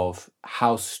student of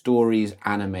how stories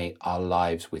animate our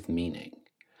lives with meaning.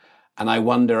 And I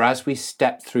wonder, as we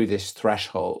step through this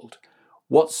threshold,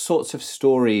 what sorts of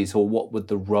stories, or what would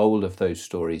the role of those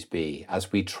stories be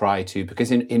as we try to, because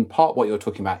in part what you're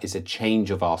talking about is a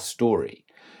change of our story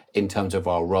in terms of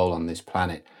our role on this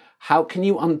planet. How can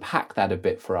you unpack that a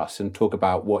bit for us and talk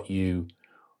about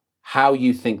how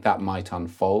you think that might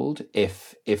unfold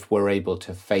if we're able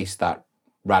to face that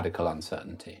radical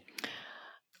uncertainty?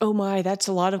 Oh my, that's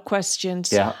a lot of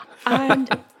questions. Yeah.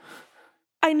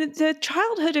 And the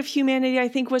childhood of humanity, I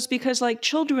think, was because, like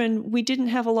children, we didn't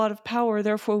have a lot of power,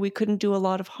 therefore we couldn't do a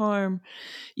lot of harm.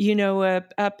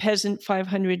 A peasant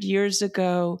 500 years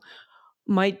ago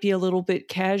might be a little bit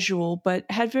casual, but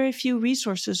had very few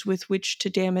resources with which to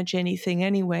damage anything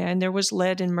anyway. And there was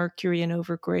lead and mercury and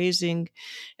overgrazing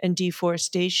and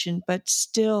deforestation, but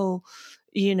still,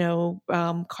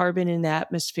 carbon in the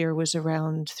atmosphere was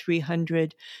around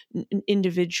 300.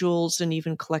 Individuals and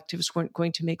even collectives weren't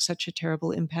going to make such a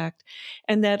terrible impact.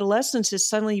 And adolescence has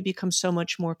suddenly become so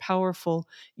much more powerful.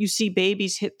 You see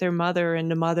babies hit their mother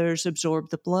and the mothers absorb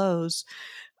the blows.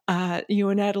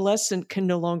 An adolescent can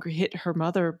no longer hit her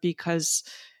mother because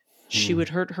she would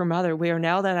hurt her mother. We are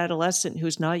now that adolescent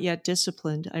who's not yet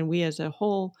disciplined, and we as a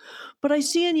whole. But I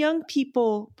see in young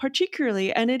people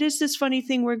particularly, and it is this funny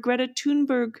thing where Greta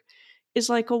Thunberg is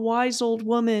like a wise old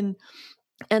woman,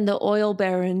 and the oil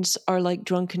barons are like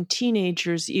drunken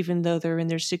teenagers, even though they're in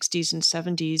their 60s and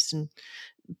 70s.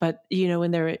 But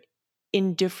in their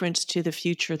indifference to the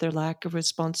future, their lack of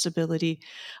responsibility.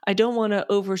 I don't want to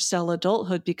oversell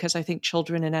adulthood because I think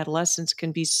children and adolescents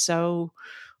can be so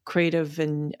creative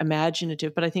and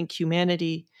imaginative, but I think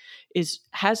humanity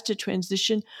has to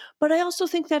transition. But I also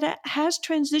think that it has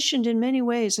transitioned in many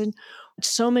ways. And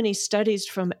so many studies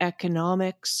from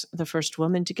economics, the first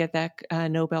woman to get that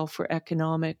Nobel for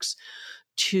economics,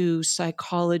 to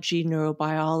psychology,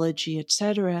 neurobiology,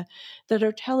 etc., that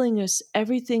are telling us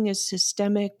everything is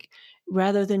systemic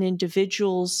rather than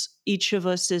individuals. Each of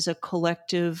us is a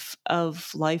collective of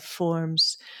life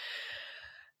forms.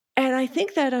 And I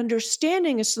think that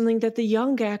understanding is something that the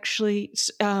young actually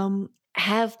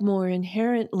have more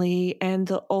inherently, and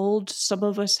the old, some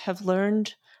of us have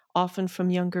learned often from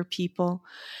younger people.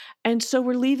 And so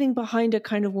we're leaving behind a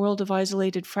kind of world of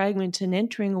isolated fragments and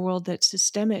entering a world that's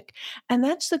systemic. And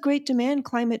that's the great demand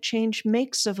climate change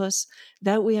makes of us,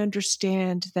 that we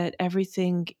understand that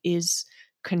everything is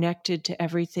connected to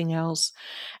everything else.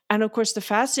 And of course, the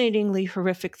fascinatingly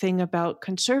horrific thing about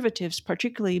conservatives,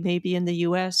 particularly maybe in the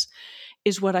US,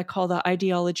 is what I call the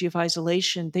ideology of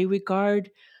isolation. They regard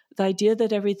the idea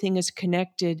that everything is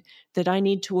connected, that I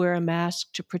need to wear a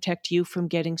mask to protect you from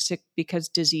getting sick because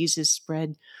disease is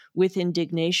spread, with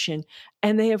indignation.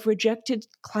 And they have rejected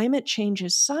climate change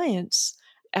as science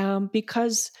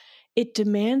because it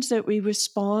demands that we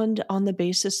respond on the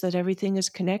basis that everything is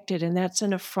connected. And that's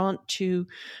an affront to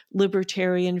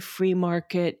libertarian, free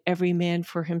market, every man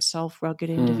for himself, rugged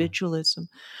individualism.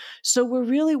 So we're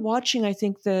really watching, I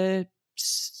think, the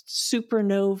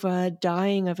supernova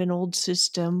dying of an old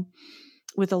system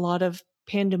with a lot of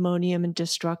pandemonium and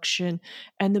destruction,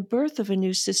 and the birth of a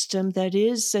new system that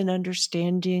is an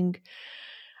understanding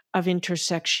of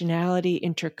intersectionality,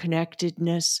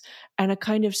 interconnectedness, and a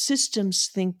kind of systems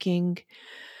thinking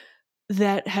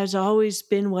that has always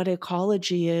been what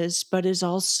ecology is, but is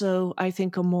also, I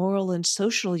think, a moral and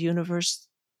social universe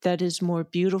that is more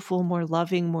beautiful, more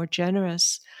loving, more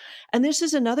generous. And this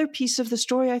is another piece of the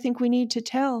story I think we need to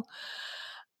tell.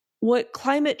 What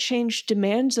climate change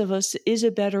demands of us is a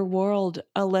better world,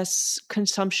 a less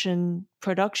consumption,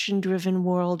 production-driven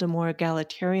world, a more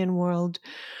egalitarian world,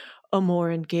 a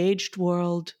more engaged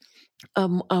world,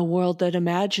 a world that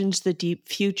imagines the deep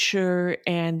future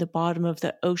and the bottom of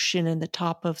the ocean and the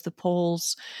top of the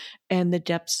poles and the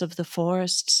depths of the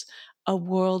forests, a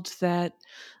world that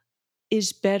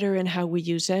is better in how we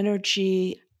use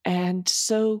energy. And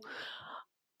so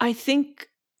I think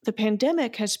the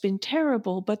pandemic has been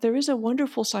terrible, but there is a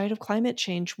wonderful side of climate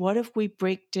change. What if we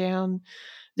break down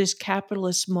this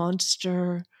capitalist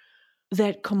monster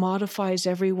that commodifies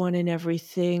everyone and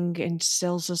everything and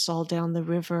sells us all down the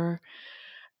river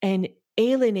and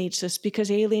alienates us,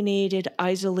 because alienated,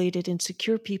 isolated,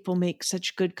 insecure people make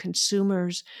such good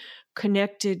consumers.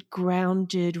 Connected,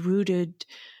 grounded, rooted,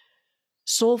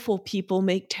 soulful people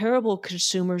make terrible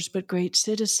consumers but great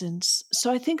citizens.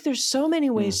 So I think there's so many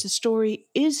ways the story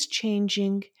is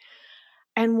changing.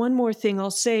 And one more thing I'll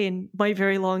say, and my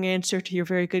very long answer to your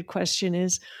very good question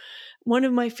is, one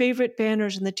of my favorite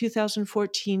banners in the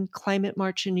 2014 climate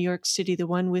march in New York City, the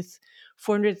one with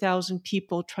 400,000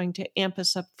 people trying to amp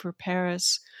us up for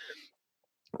Paris,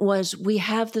 was we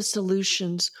have the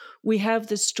solutions, we have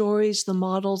the stories, the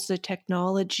models, the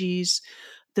technologies,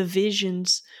 the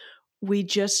visions. We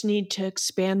just need to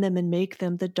expand them and make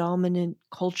them the dominant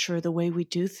culture, the way we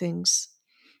do things.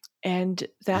 And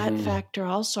that factor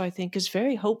also, I think, is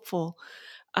very hopeful.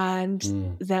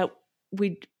 And that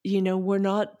we're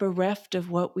not bereft of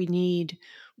what we need.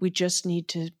 We just need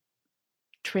to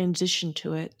transition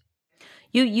to it.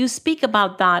 You speak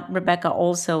about that, Rebecca,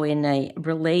 also in a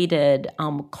related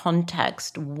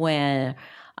context where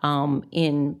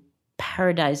in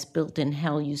Paradise Built in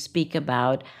Hell, you speak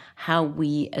about how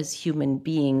we as human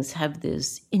beings have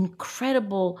this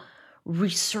incredible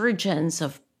resurgence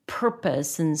of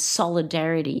purpose and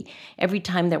solidarity every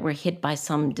time that we're hit by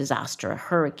some disaster, a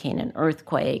hurricane, an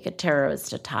earthquake, a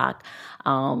terrorist attack,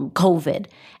 COVID.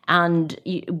 And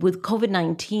with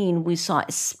COVID-19, we saw,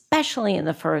 especially in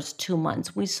the first 2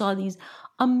 months, we saw these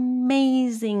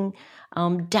amazing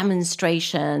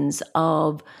demonstrations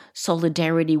of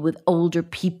solidarity with older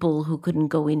people who couldn't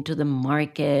go into the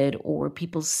market, or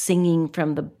people singing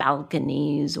from the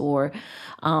balconies, or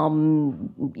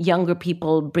younger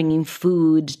people bringing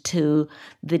food to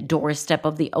the doorstep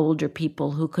of the older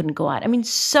people who couldn't go out. I mean,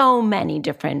 so many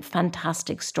different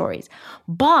fantastic stories.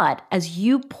 But as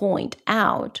you point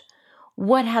out,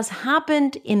 what has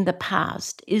happened in the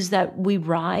past is that we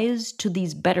rise to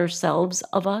these better selves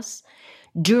of us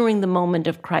during the moment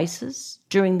of crisis,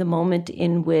 during the moment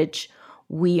in which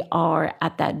we are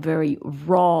at that very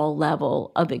raw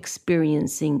level of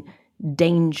experiencing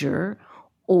danger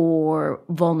or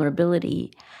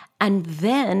vulnerability. And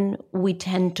then we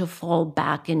tend to fall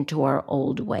back into our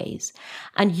old ways.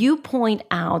 And you point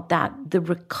out that the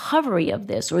recovery of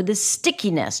this, or the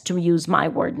stickiness, to use my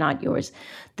word, not yours,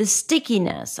 the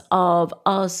stickiness of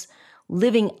us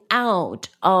living out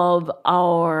of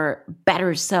our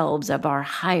better selves, of our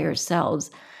higher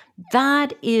selves,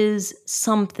 that is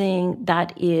something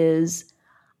that is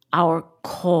our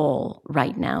call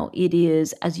right now. It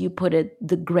is, as you put it,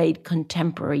 the great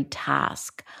contemporary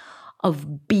task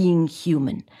of being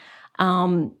human.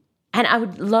 And I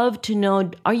would love to know,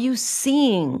 are you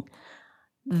seeing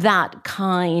that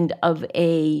kind of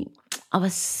a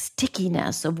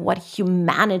stickiness of what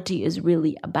humanity is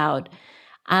really about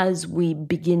as we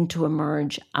begin to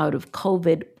emerge out of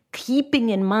COVID, keeping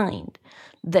in mind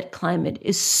that climate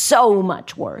is so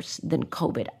much worse than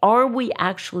COVID? Are we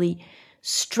actually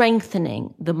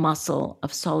strengthening the muscle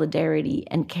of solidarity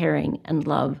and caring and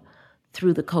love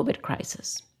through the COVID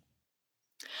crisis?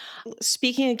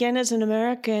 Speaking again as an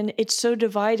American, it's so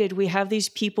divided. We have these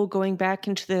people going back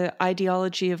into the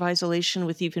ideology of isolation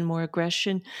with even more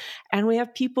aggression. And we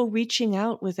have people reaching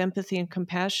out with empathy and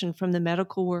compassion, from the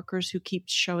medical workers who keep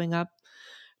showing up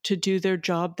to do their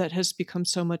job that has become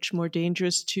so much more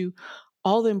dangerous, to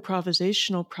all the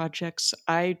improvisational projects.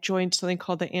 I joined something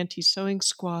called the Anti-Sewing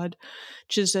Squad,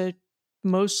 which is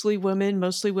mostly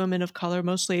women of color,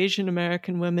 mostly Asian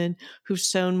American women, who've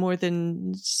sewn more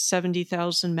than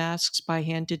 70,000 masks by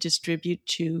hand to distribute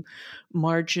to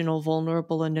marginal,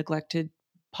 vulnerable, and neglected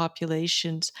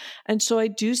populations. And so I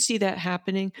do see that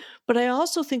happening. But I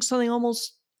also think something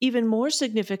almost even more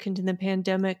significant in the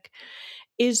pandemic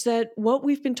is that what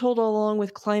we've been told all along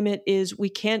with climate is we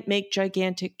can't make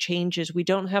gigantic changes. We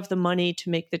don't have the money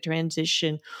to make the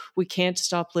transition. We can't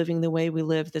stop living the way we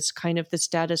live. That's kind of the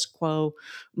status quo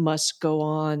must go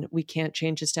on. We can't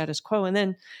change the status quo. And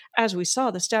then, as we saw,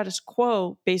 the status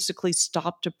quo basically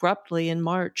stopped abruptly in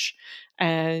March.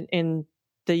 And in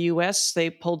the US, they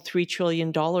pulled $3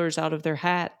 trillion out of their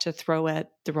hat to throw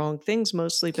at the wrong things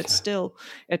mostly, but still,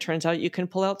 it turns out you can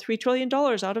pull out $3 trillion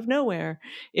out of nowhere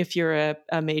if you're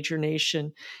a major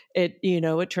nation. It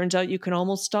turns out you can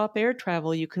almost stop air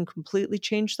travel. You can completely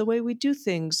change the way we do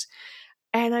things.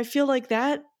 And I feel like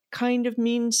that kind of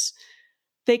means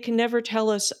they can never tell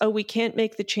us, oh, we can't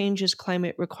make the changes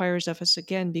climate requires of us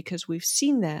again, because we've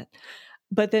seen that.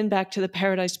 But then back to the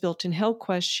paradise built in hell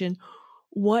question,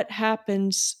 what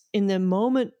happens in the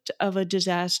moment of a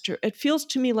disaster? It feels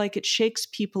to me like it shakes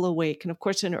people awake. And of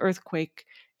course, an earthquake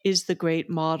is the great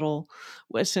model,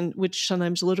 which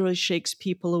sometimes literally shakes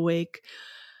people awake.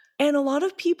 And a lot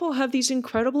of people have these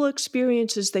incredible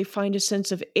experiences. They find a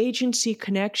sense of agency,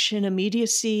 connection,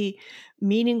 immediacy,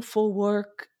 meaningful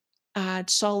work,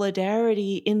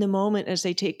 solidarity in the moment as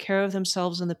they take care of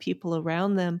themselves and the people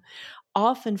around them.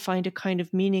 Often find a kind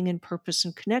of meaning and purpose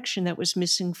and connection that was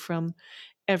missing from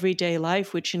everyday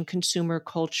life, which in consumer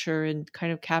culture and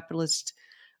kind of capitalist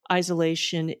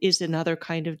isolation is another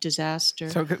kind of disaster.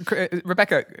 So,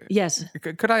 Rebecca, yes,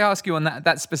 could I ask you on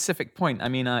that specific point? I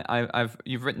mean,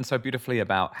 you've written so beautifully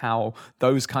about how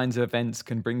those kinds of events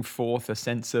can bring forth a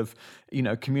sense of,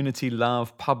 community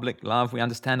love, public love. We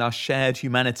understand our shared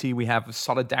humanity. We have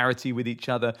solidarity with each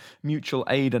other, mutual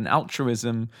aid and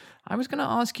altruism. I was going to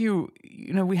ask you,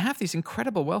 we have these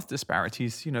incredible wealth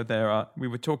disparities. We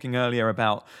were talking earlier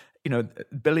about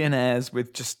billionaires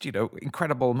with just,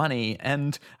 incredible money.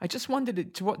 And I just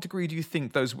wondered, to what degree do you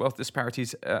think those wealth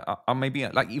disparities are maybe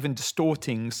like even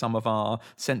distorting some of our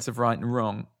sense of right and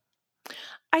wrong?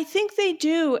 I think they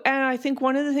do. And I think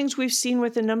one of the things we've seen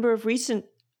with a number of recent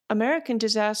American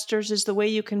disasters is the way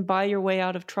you can buy your way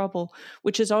out of trouble,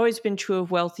 which has always been true of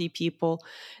wealthy people.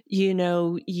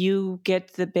 You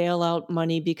get the bailout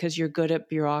money because you're good at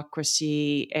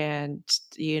bureaucracy, and,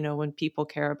 when people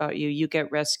care about you, you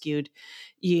get rescued.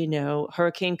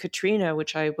 Hurricane Katrina,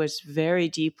 which I was very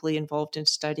deeply involved in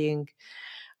studying,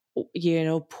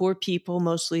 poor people,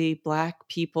 mostly Black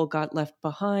people, got left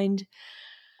behind.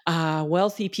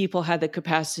 Wealthy people had the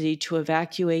capacity to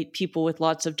evacuate. People with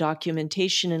lots of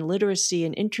documentation and literacy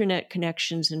and internet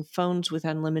connections and phones with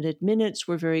unlimited minutes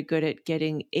were very good at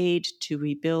getting aid to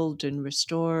rebuild and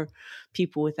restore.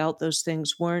 People without those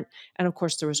things weren't. And of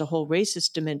course, there was a whole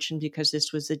racist dimension because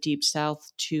this was the Deep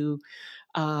South to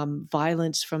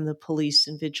violence from the police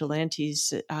and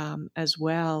vigilantes as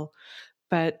well.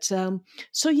 But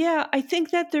so, yeah, I think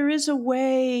that there is a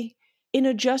way in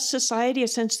a just society, a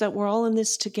sense that we're all in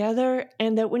this together,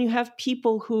 and that when you have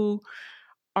people who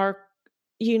are,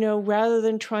 rather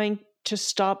than trying to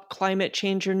stop climate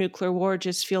change or nuclear war,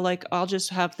 just feel like I'll just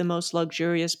have the most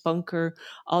luxurious bunker,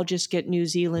 I'll just get New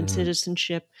Zealand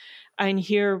citizenship. And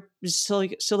here,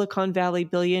 Silicon Valley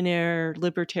billionaire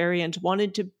libertarians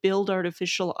wanted to build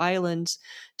artificial islands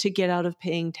to get out of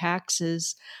paying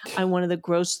taxes. And one of the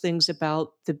gross things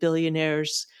about the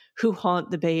billionaires who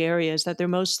haunt the Bay Area is that they're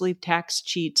mostly tax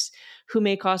cheats who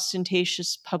make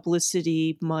ostentatious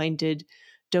publicity-minded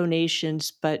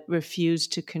donations but refuse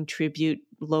to contribute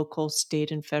local,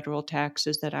 state, and federal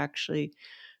taxes that actually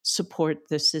support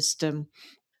the system.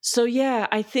 So, yeah,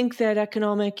 I think that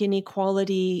economic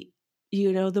inequality,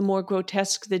 the more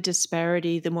grotesque the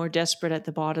disparity, the more desperate at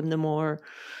the bottom, the more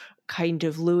kind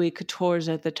of Louis Couture's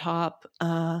at the top,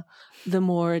 the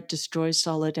more it destroys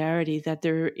solidarity, that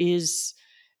there is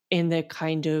in the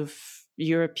kind of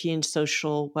European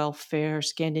social welfare,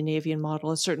 Scandinavian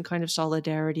model, a certain kind of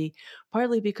solidarity,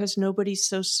 partly because nobody's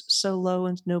so low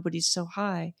and nobody's so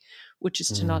high, which is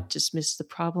to not dismiss the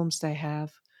problems they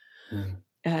have.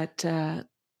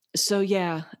 So,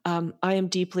 yeah, I am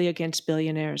deeply against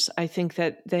billionaires. I think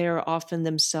that they are often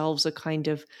themselves a kind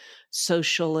of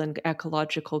social and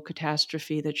ecological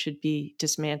catastrophe that should be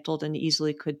dismantled and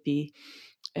easily could be.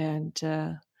 And,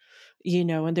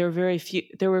 and there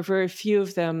were very few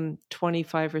of them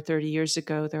 25 or 30 years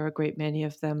ago. There are a great many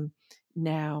of them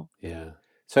now. Yeah.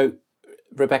 So,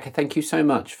 Rebecca, thank you so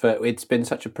much it's been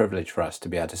such a privilege for us to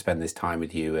be able to spend this time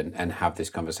with you and have this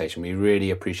conversation. We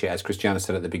really appreciate, as Christiana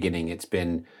said at the beginning, it's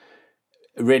been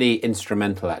really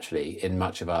instrumental actually in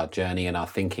much of our journey and our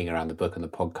thinking around the book and the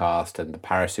podcast and the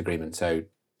Paris Agreement. So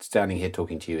standing here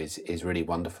talking to you is really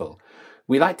wonderful.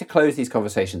 We like to close these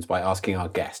conversations by asking our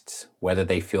guests whether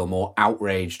they feel more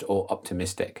outraged or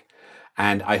optimistic.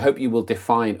 And I hope you will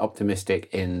define optimistic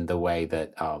in the way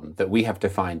that that we have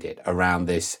defined it around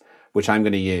this, which I'm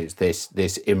going to use,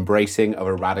 this embracing of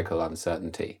a radical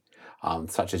uncertainty,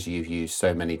 such as you've used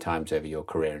so many times over your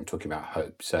career in talking about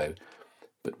hope. So,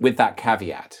 but with that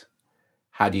caveat,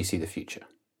 how do you see the future?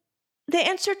 The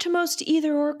answer to most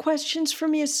either-or questions for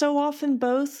me is so often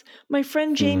both. My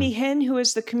friend Jamie Henn, who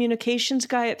is the communications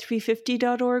guy at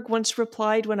 350.org, once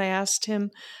replied when I asked him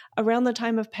around the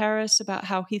time of Paris about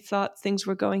how he thought things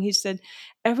were going. He said,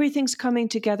 everything's coming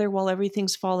together while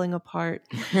everything's falling apart.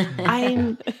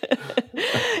 The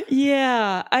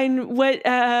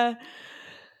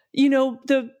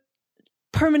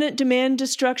permanent demand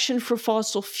destruction for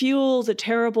fossil fuel, the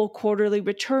terrible quarterly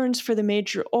returns for the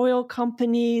major oil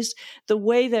companies, the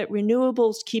way that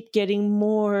renewables keep getting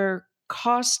more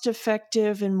cost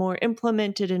effective and more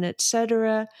implemented and et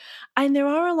cetera. And there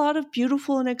are a lot of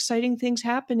beautiful and exciting things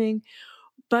happening,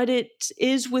 but it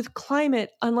is with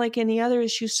climate, unlike any other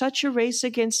issue, such a race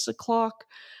against the clock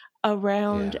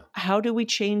around how do we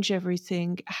change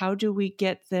everything? How do we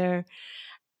get there?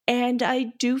 And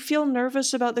I do feel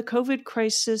nervous about the COVID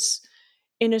crisis.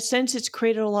 In a sense, it's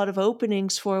created a lot of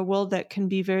openings for a world that can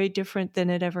be very different than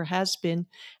it ever has been.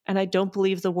 And I don't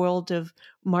believe the world of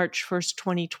March 1st,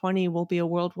 2020 will be a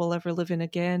world we'll ever live in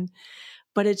again.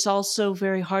 But it's also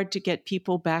very hard to get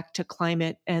people back to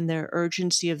climate and their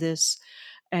urgency of this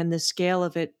and the scale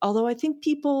of it. Although I think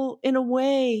people, in a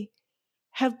way,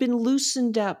 have been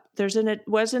loosened up. There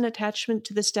was an attachment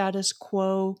to the status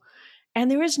quo. And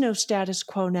there is no status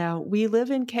quo now. We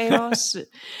live in chaos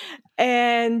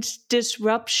and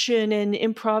disruption and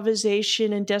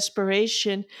improvisation and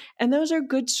desperation. And those are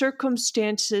good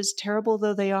circumstances, terrible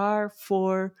though they are,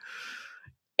 for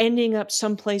ending up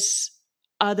someplace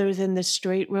other than the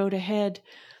straight road ahead.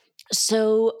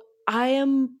 So I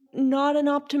am not an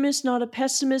optimist, not a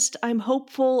pessimist. I'm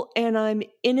hopeful, and I'm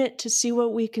in it to see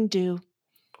what we can do.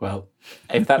 Well,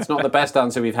 if that's not the best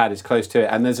answer we've had, it's close to it.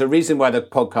 And there's a reason why the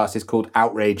podcast is called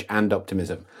Outrage and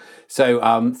Optimism. So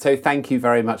thank you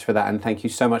very much for that. And thank you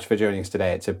so much for joining us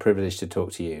today. It's a privilege to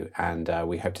talk to you. And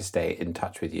we hope to stay in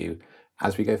touch with you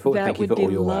as we go forward. Thank you for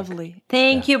all your lovely work.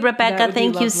 Thank you, Rebecca.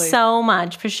 Thank you so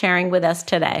much for sharing with us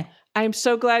today. I'm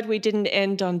so glad we didn't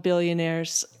end on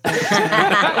billionaires.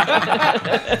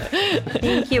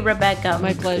 Thank you, Rebecca.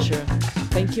 My pleasure.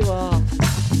 Thank you all.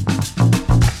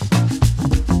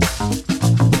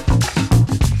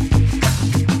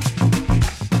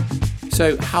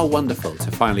 So how wonderful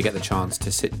to finally get the chance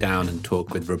to sit down and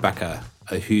talk with Rebecca,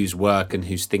 whose work and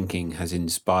whose thinking has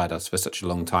inspired us for such a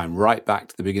long time, right back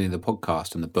to the beginning of the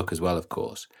podcast and the book as well, of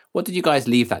course. What did you guys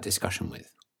leave that discussion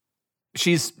with?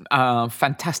 She's a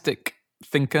fantastic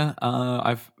thinker.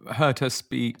 I've heard her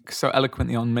speak so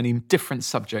eloquently on many different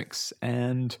subjects,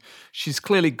 and she's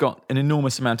clearly got an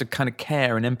enormous amount of kind of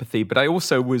care and empathy. But I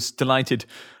also was delighted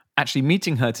actually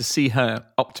meeting her to see her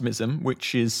optimism,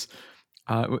 which is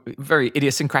very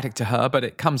idiosyncratic to her, but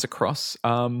it comes across.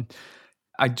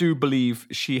 I do believe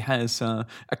she has a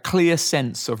clear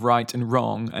sense of right and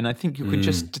wrong, and I think you can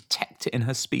just detect it in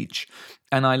her speech.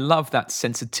 And I love that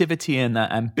sensitivity and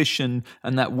that ambition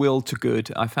and that will to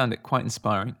good. I found it quite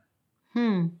inspiring.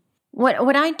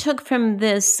 What I took from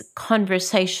this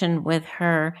conversation with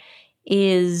her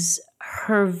is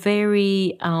her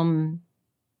very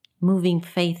moving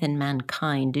faith in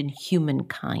mankind, in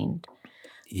humankind.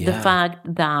 Yeah. The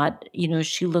fact that,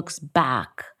 she looks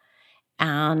back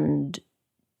and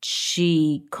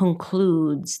she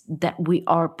concludes that we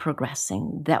are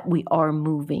progressing, that we are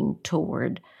moving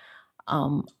toward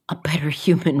a better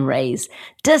human race,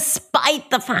 despite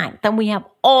the fact that we have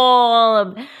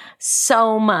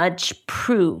so much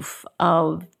proof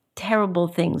of terrible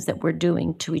things that we're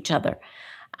doing to each other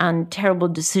and terrible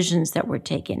decisions that we're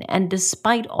taking. And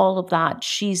despite all of that,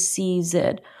 she sees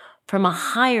it from a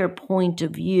higher point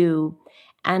of view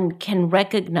and can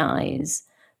recognize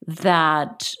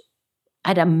that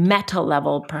at a meta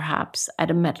level,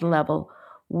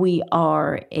 we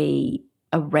are a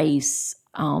race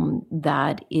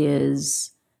that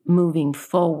is moving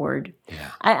forward.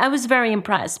 Yeah. I was very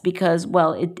impressed because,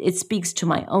 it speaks to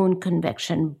my own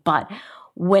conviction, but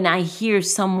when I hear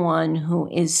someone who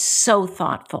is so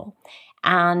thoughtful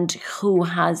and who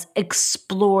has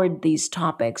explored these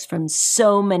topics from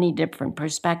so many different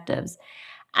perspectives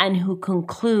and who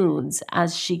concludes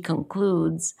as she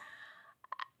concludes,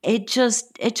 it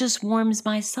just warms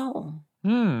my soul.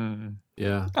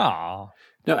 Yeah. Aww.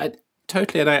 No,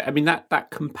 totally. And I mean,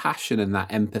 that compassion and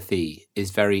that empathy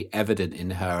is very evident in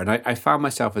her. And I found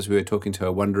myself, as we were talking to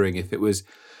her, wondering if it was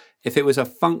a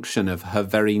function of her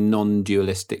very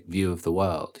non-dualistic view of the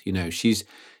world.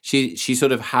 She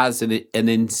sort of has an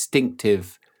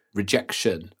instinctive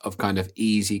rejection of kind of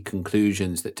easy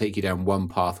conclusions that take you down one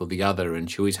path or the other, and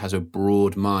she always has a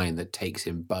broad mind that takes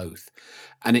in both.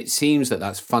 And it seems that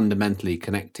that's fundamentally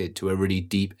connected to a really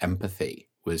deep empathy,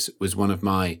 was one of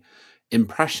my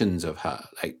impressions of her,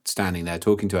 like standing there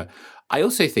talking to her. I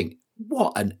also think,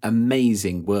 what an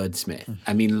amazing wordsmith.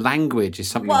 I mean, language is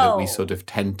something that we sort of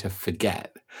tend to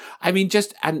forget. I mean,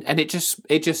 it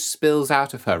just spills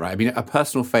out of her, right? I mean, a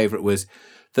personal favorite was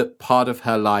that part of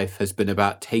her life has been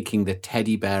about taking the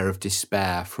teddy bear of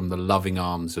despair from the loving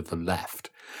arms of the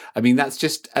left. I mean, that's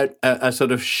just a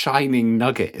sort of shining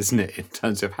nugget, isn't it, in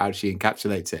terms of how she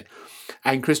encapsulates it.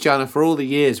 And Christiana, for all the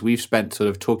years we've spent sort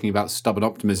of talking about stubborn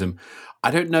optimism,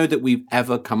 I don't know that we've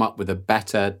ever come up with a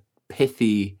better,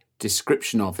 pithy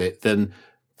description of it than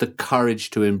the courage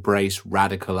to embrace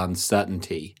radical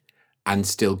uncertainty and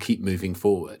still keep moving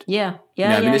forward. Yeah.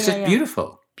 I mean, it's just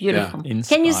beautiful. Beautiful. Yeah.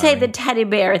 Can you say the teddy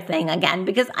bear thing again?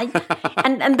 Because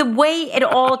and the way it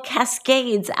all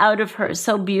cascades out of her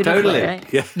so beautifully. Totally.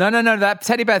 Right? Yeah. No. That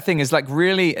teddy bear thing is like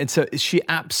really, she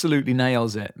absolutely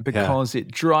nails it because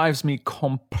it drives me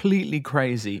completely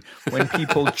crazy when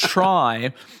people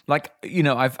try, like,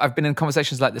 I've been in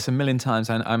conversations like this a million times,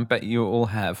 and I bet you all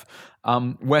have,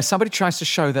 where somebody tries to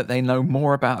show that they know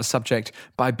more about a subject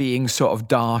by being sort of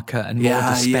darker and more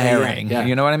despairing. Yeah.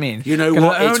 You know what I mean? You know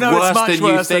what? It's worse than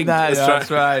you think. That.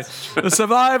 That's right. The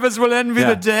survivors will envy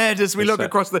the dead as we look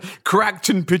across the cracked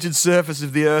and pitted surface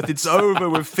of the earth. It's over.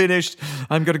 We're finished.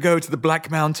 I'm going to go to the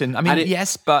Black Mountain. I mean,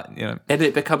 yes, but, And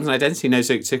it becomes an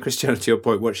identity. So Christiana, to your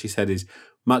point, what she said is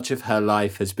much of her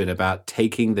life has been about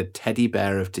taking the teddy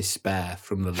bear of despair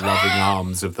from the loving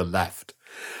arms of the left.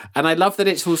 And I love that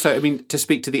it's also, I mean, to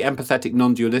speak to the empathetic,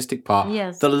 non-dualistic part,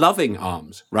 the loving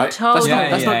arms, right? Totally.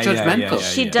 That's not judgmental.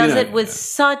 She does it with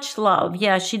such love.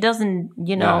 Yeah, she doesn't,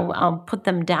 put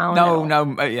them down.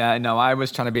 No. I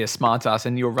was trying to be a smart ass,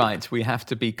 and you're right. We have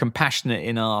to be compassionate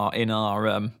in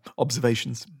our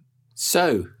observations.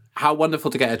 So, how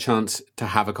wonderful to get a chance to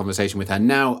have a conversation with her.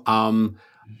 Now,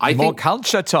 I more think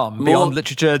culture, Tom, beyond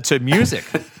literature to music.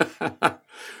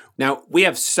 Now, we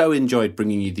have so enjoyed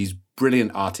bringing you these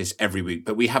brilliant artists every week,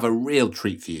 but we have a real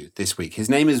treat for you this week. His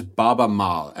name is Baaba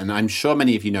Maal, and I'm sure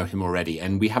many of you know him already,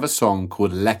 and we have a song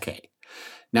called Leke.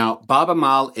 Now, Baaba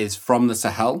Maal is from the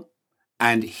Sahel,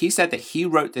 and he said that he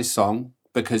wrote this song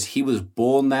because he was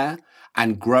born there,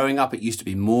 and growing up, it used to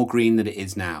be more green than it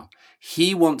is now.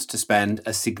 He wants to spend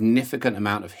a significant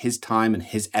amount of his time and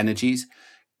his energies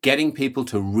getting people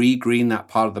to regreen that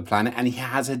part of the planet, and he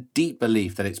has a deep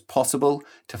belief that it's possible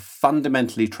to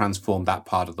fundamentally transform that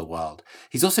part of the world.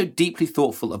 He's also deeply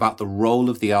thoughtful about the role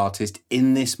of the artist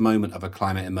in this moment of a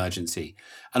climate emergency.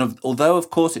 And although, of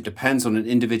course, it depends on an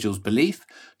individual's belief,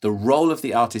 the role of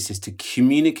the artist is to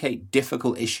communicate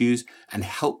difficult issues and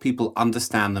help people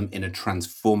understand them in a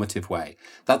transformative way.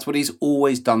 That's what he's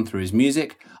always done through his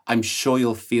music. I'm sure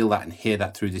you'll feel that and hear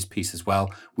that through this piece as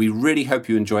well. We really hope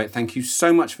you enjoy it. Thank you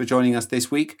so much for joining us this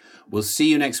week. We'll see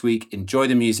you next week. Enjoy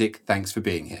the music. Thanks for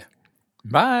being here.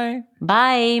 Bye.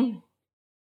 Bye.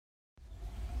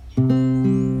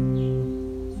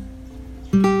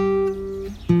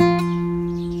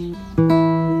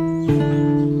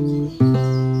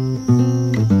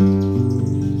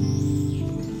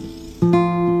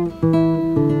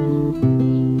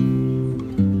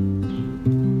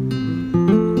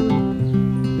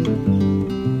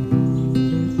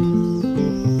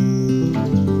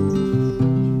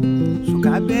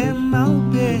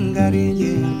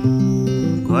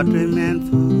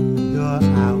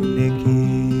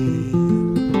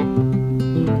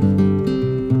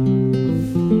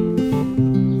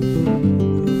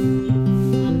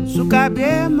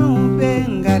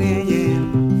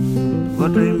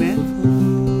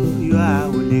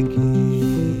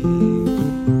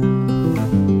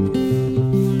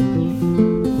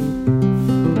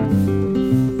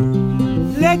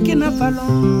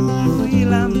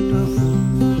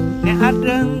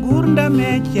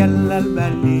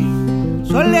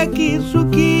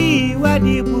 Suki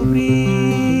wadi bubri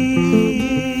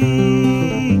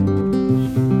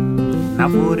na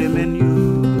fure men yu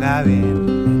gawen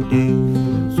de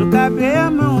suka be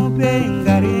ma be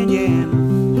ngarejen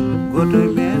goto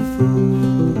men fu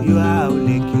yu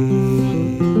awleki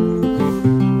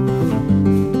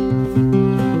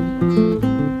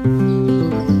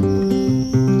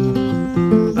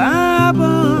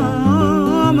babo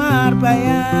mar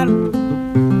bayal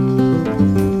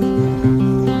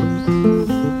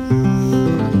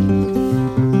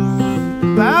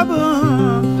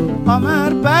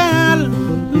Omar Bayal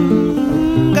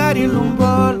Ngari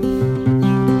Lumbol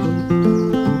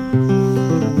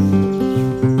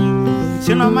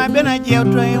Sino mai bena jeo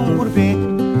to e urbe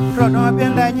Rodo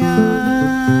benda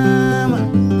nyama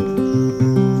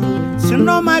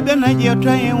Sino mai bena jeo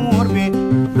to e urbe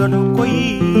Rodo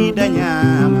koyi da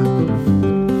nyama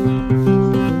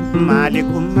Malik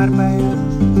Umar Bayal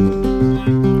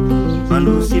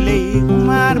Mandu Silei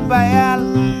Umar Bayal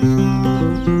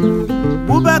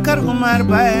Bubakar Umar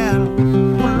Bayal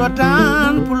Pullo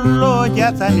tan pullo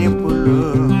jatani pullo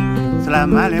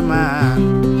Salam alema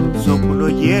So pullo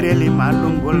jere li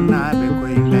malungol nabe ko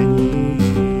indani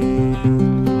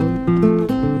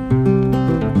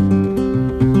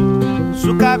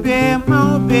Sukabe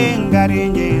maube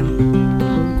ngarenjen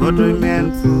Goto men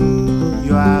fu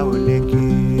yo awleki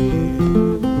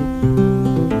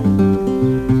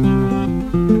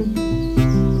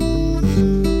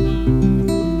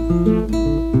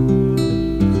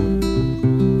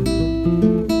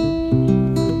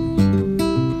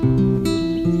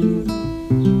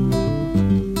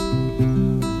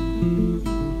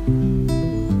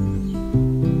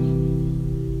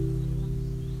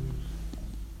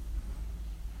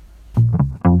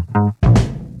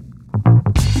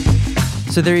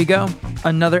So there you go,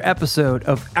 another episode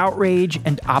of Outrage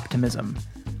and Optimism.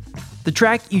 The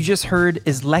track you just heard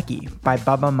is Lecky by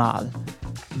Baaba Maal.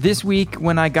 This week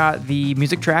when I got the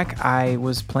music track, I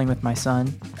was playing with my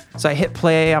son. So I hit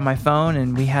play on my phone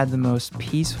and we had the most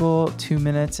peaceful 2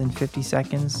 minutes and 50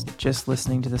 seconds just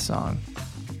listening to the song.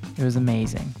 It was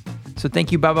amazing. So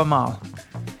thank you, Baaba Maal.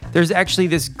 There's actually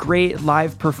this great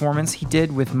live performance he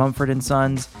did with Mumford &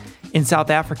 Sons in South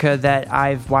Africa that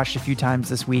I've watched a few times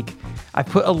this week. I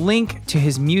put a link to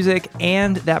his music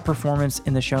and that performance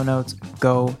in the show notes.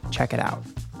 Go check it out.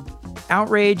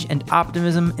 Outrage and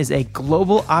Optimism is a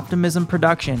Global Optimism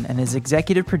production and is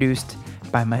executive produced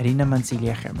by Marina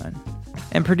Mancilia German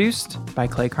and produced by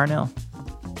Clay Carnell.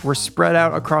 We're spread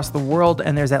out across the world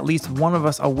and there's at least one of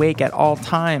us awake at all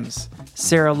times.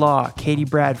 Sarah Law, Katie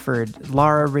Bradford,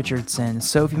 Laura Richardson,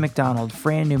 Sophie McDonald,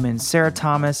 Fran Newman, Sarah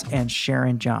Thomas, and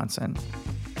Sharon Johnson.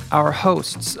 Our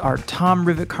hosts are Tom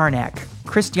Rivett-Carnac,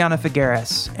 Christiana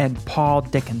Figueres, and Paul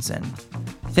Dickinson.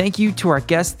 Thank you to our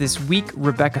guest this week,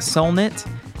 Rebecca Solnit.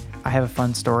 I have a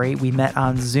fun story. We met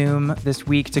on Zoom this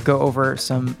week to go over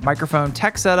some microphone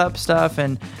tech setup stuff,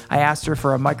 and I asked her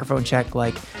for a microphone check,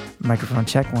 like, microphone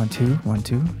check, 1, 2, 1,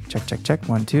 2, check,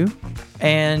 1, 2.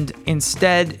 And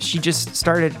instead, she just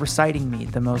started reciting me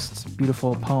the most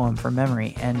beautiful poem from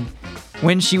memory, and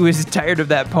When she was tired of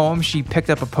that poem, she picked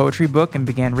up a poetry book and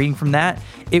began reading from that.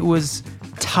 It was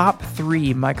top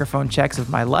 3 microphone checks of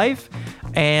my life,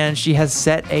 and she has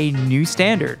set a new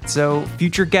standard. So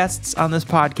future guests on this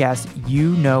podcast,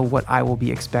 you know what I will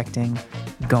be expecting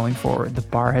going forward. The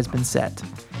bar has been set.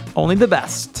 Only the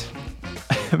best.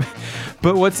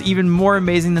 But what's even more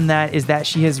amazing than that is that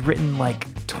she has written like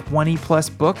 20 plus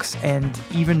books and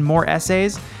even more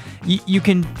essays. You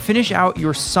can finish out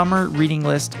your summer reading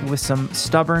list with some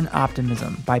stubborn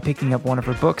optimism by picking up one of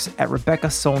her books at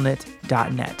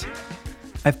RebeccaSolnit.net.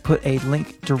 I've put a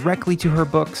link directly to her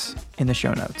books in the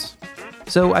show notes.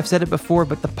 So I've said it before,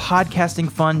 but the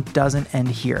podcasting fun doesn't end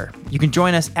here. You can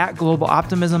join us at Global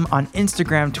Optimism on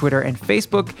Instagram, Twitter, and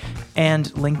Facebook, and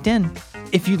LinkedIn.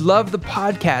 If you love the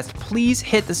podcast, please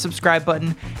hit the subscribe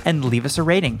button and leave us a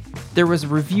rating. There was a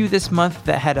review this month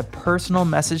that had a personal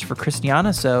message for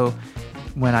Christiana, so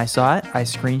when I saw it, I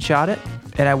screenshot it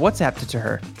and I WhatsApped it to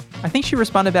her. I think she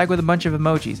responded back with a bunch of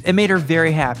emojis. It made her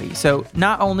very happy. So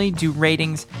not only do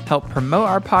ratings help promote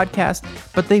our podcast,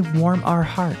 but they warm our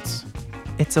hearts.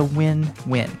 It's a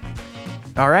win-win.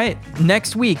 All right,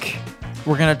 next week,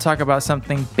 we're going to talk about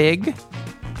something big,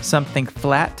 something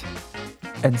flat,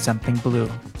 and something blue.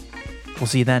 We'll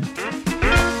see you then.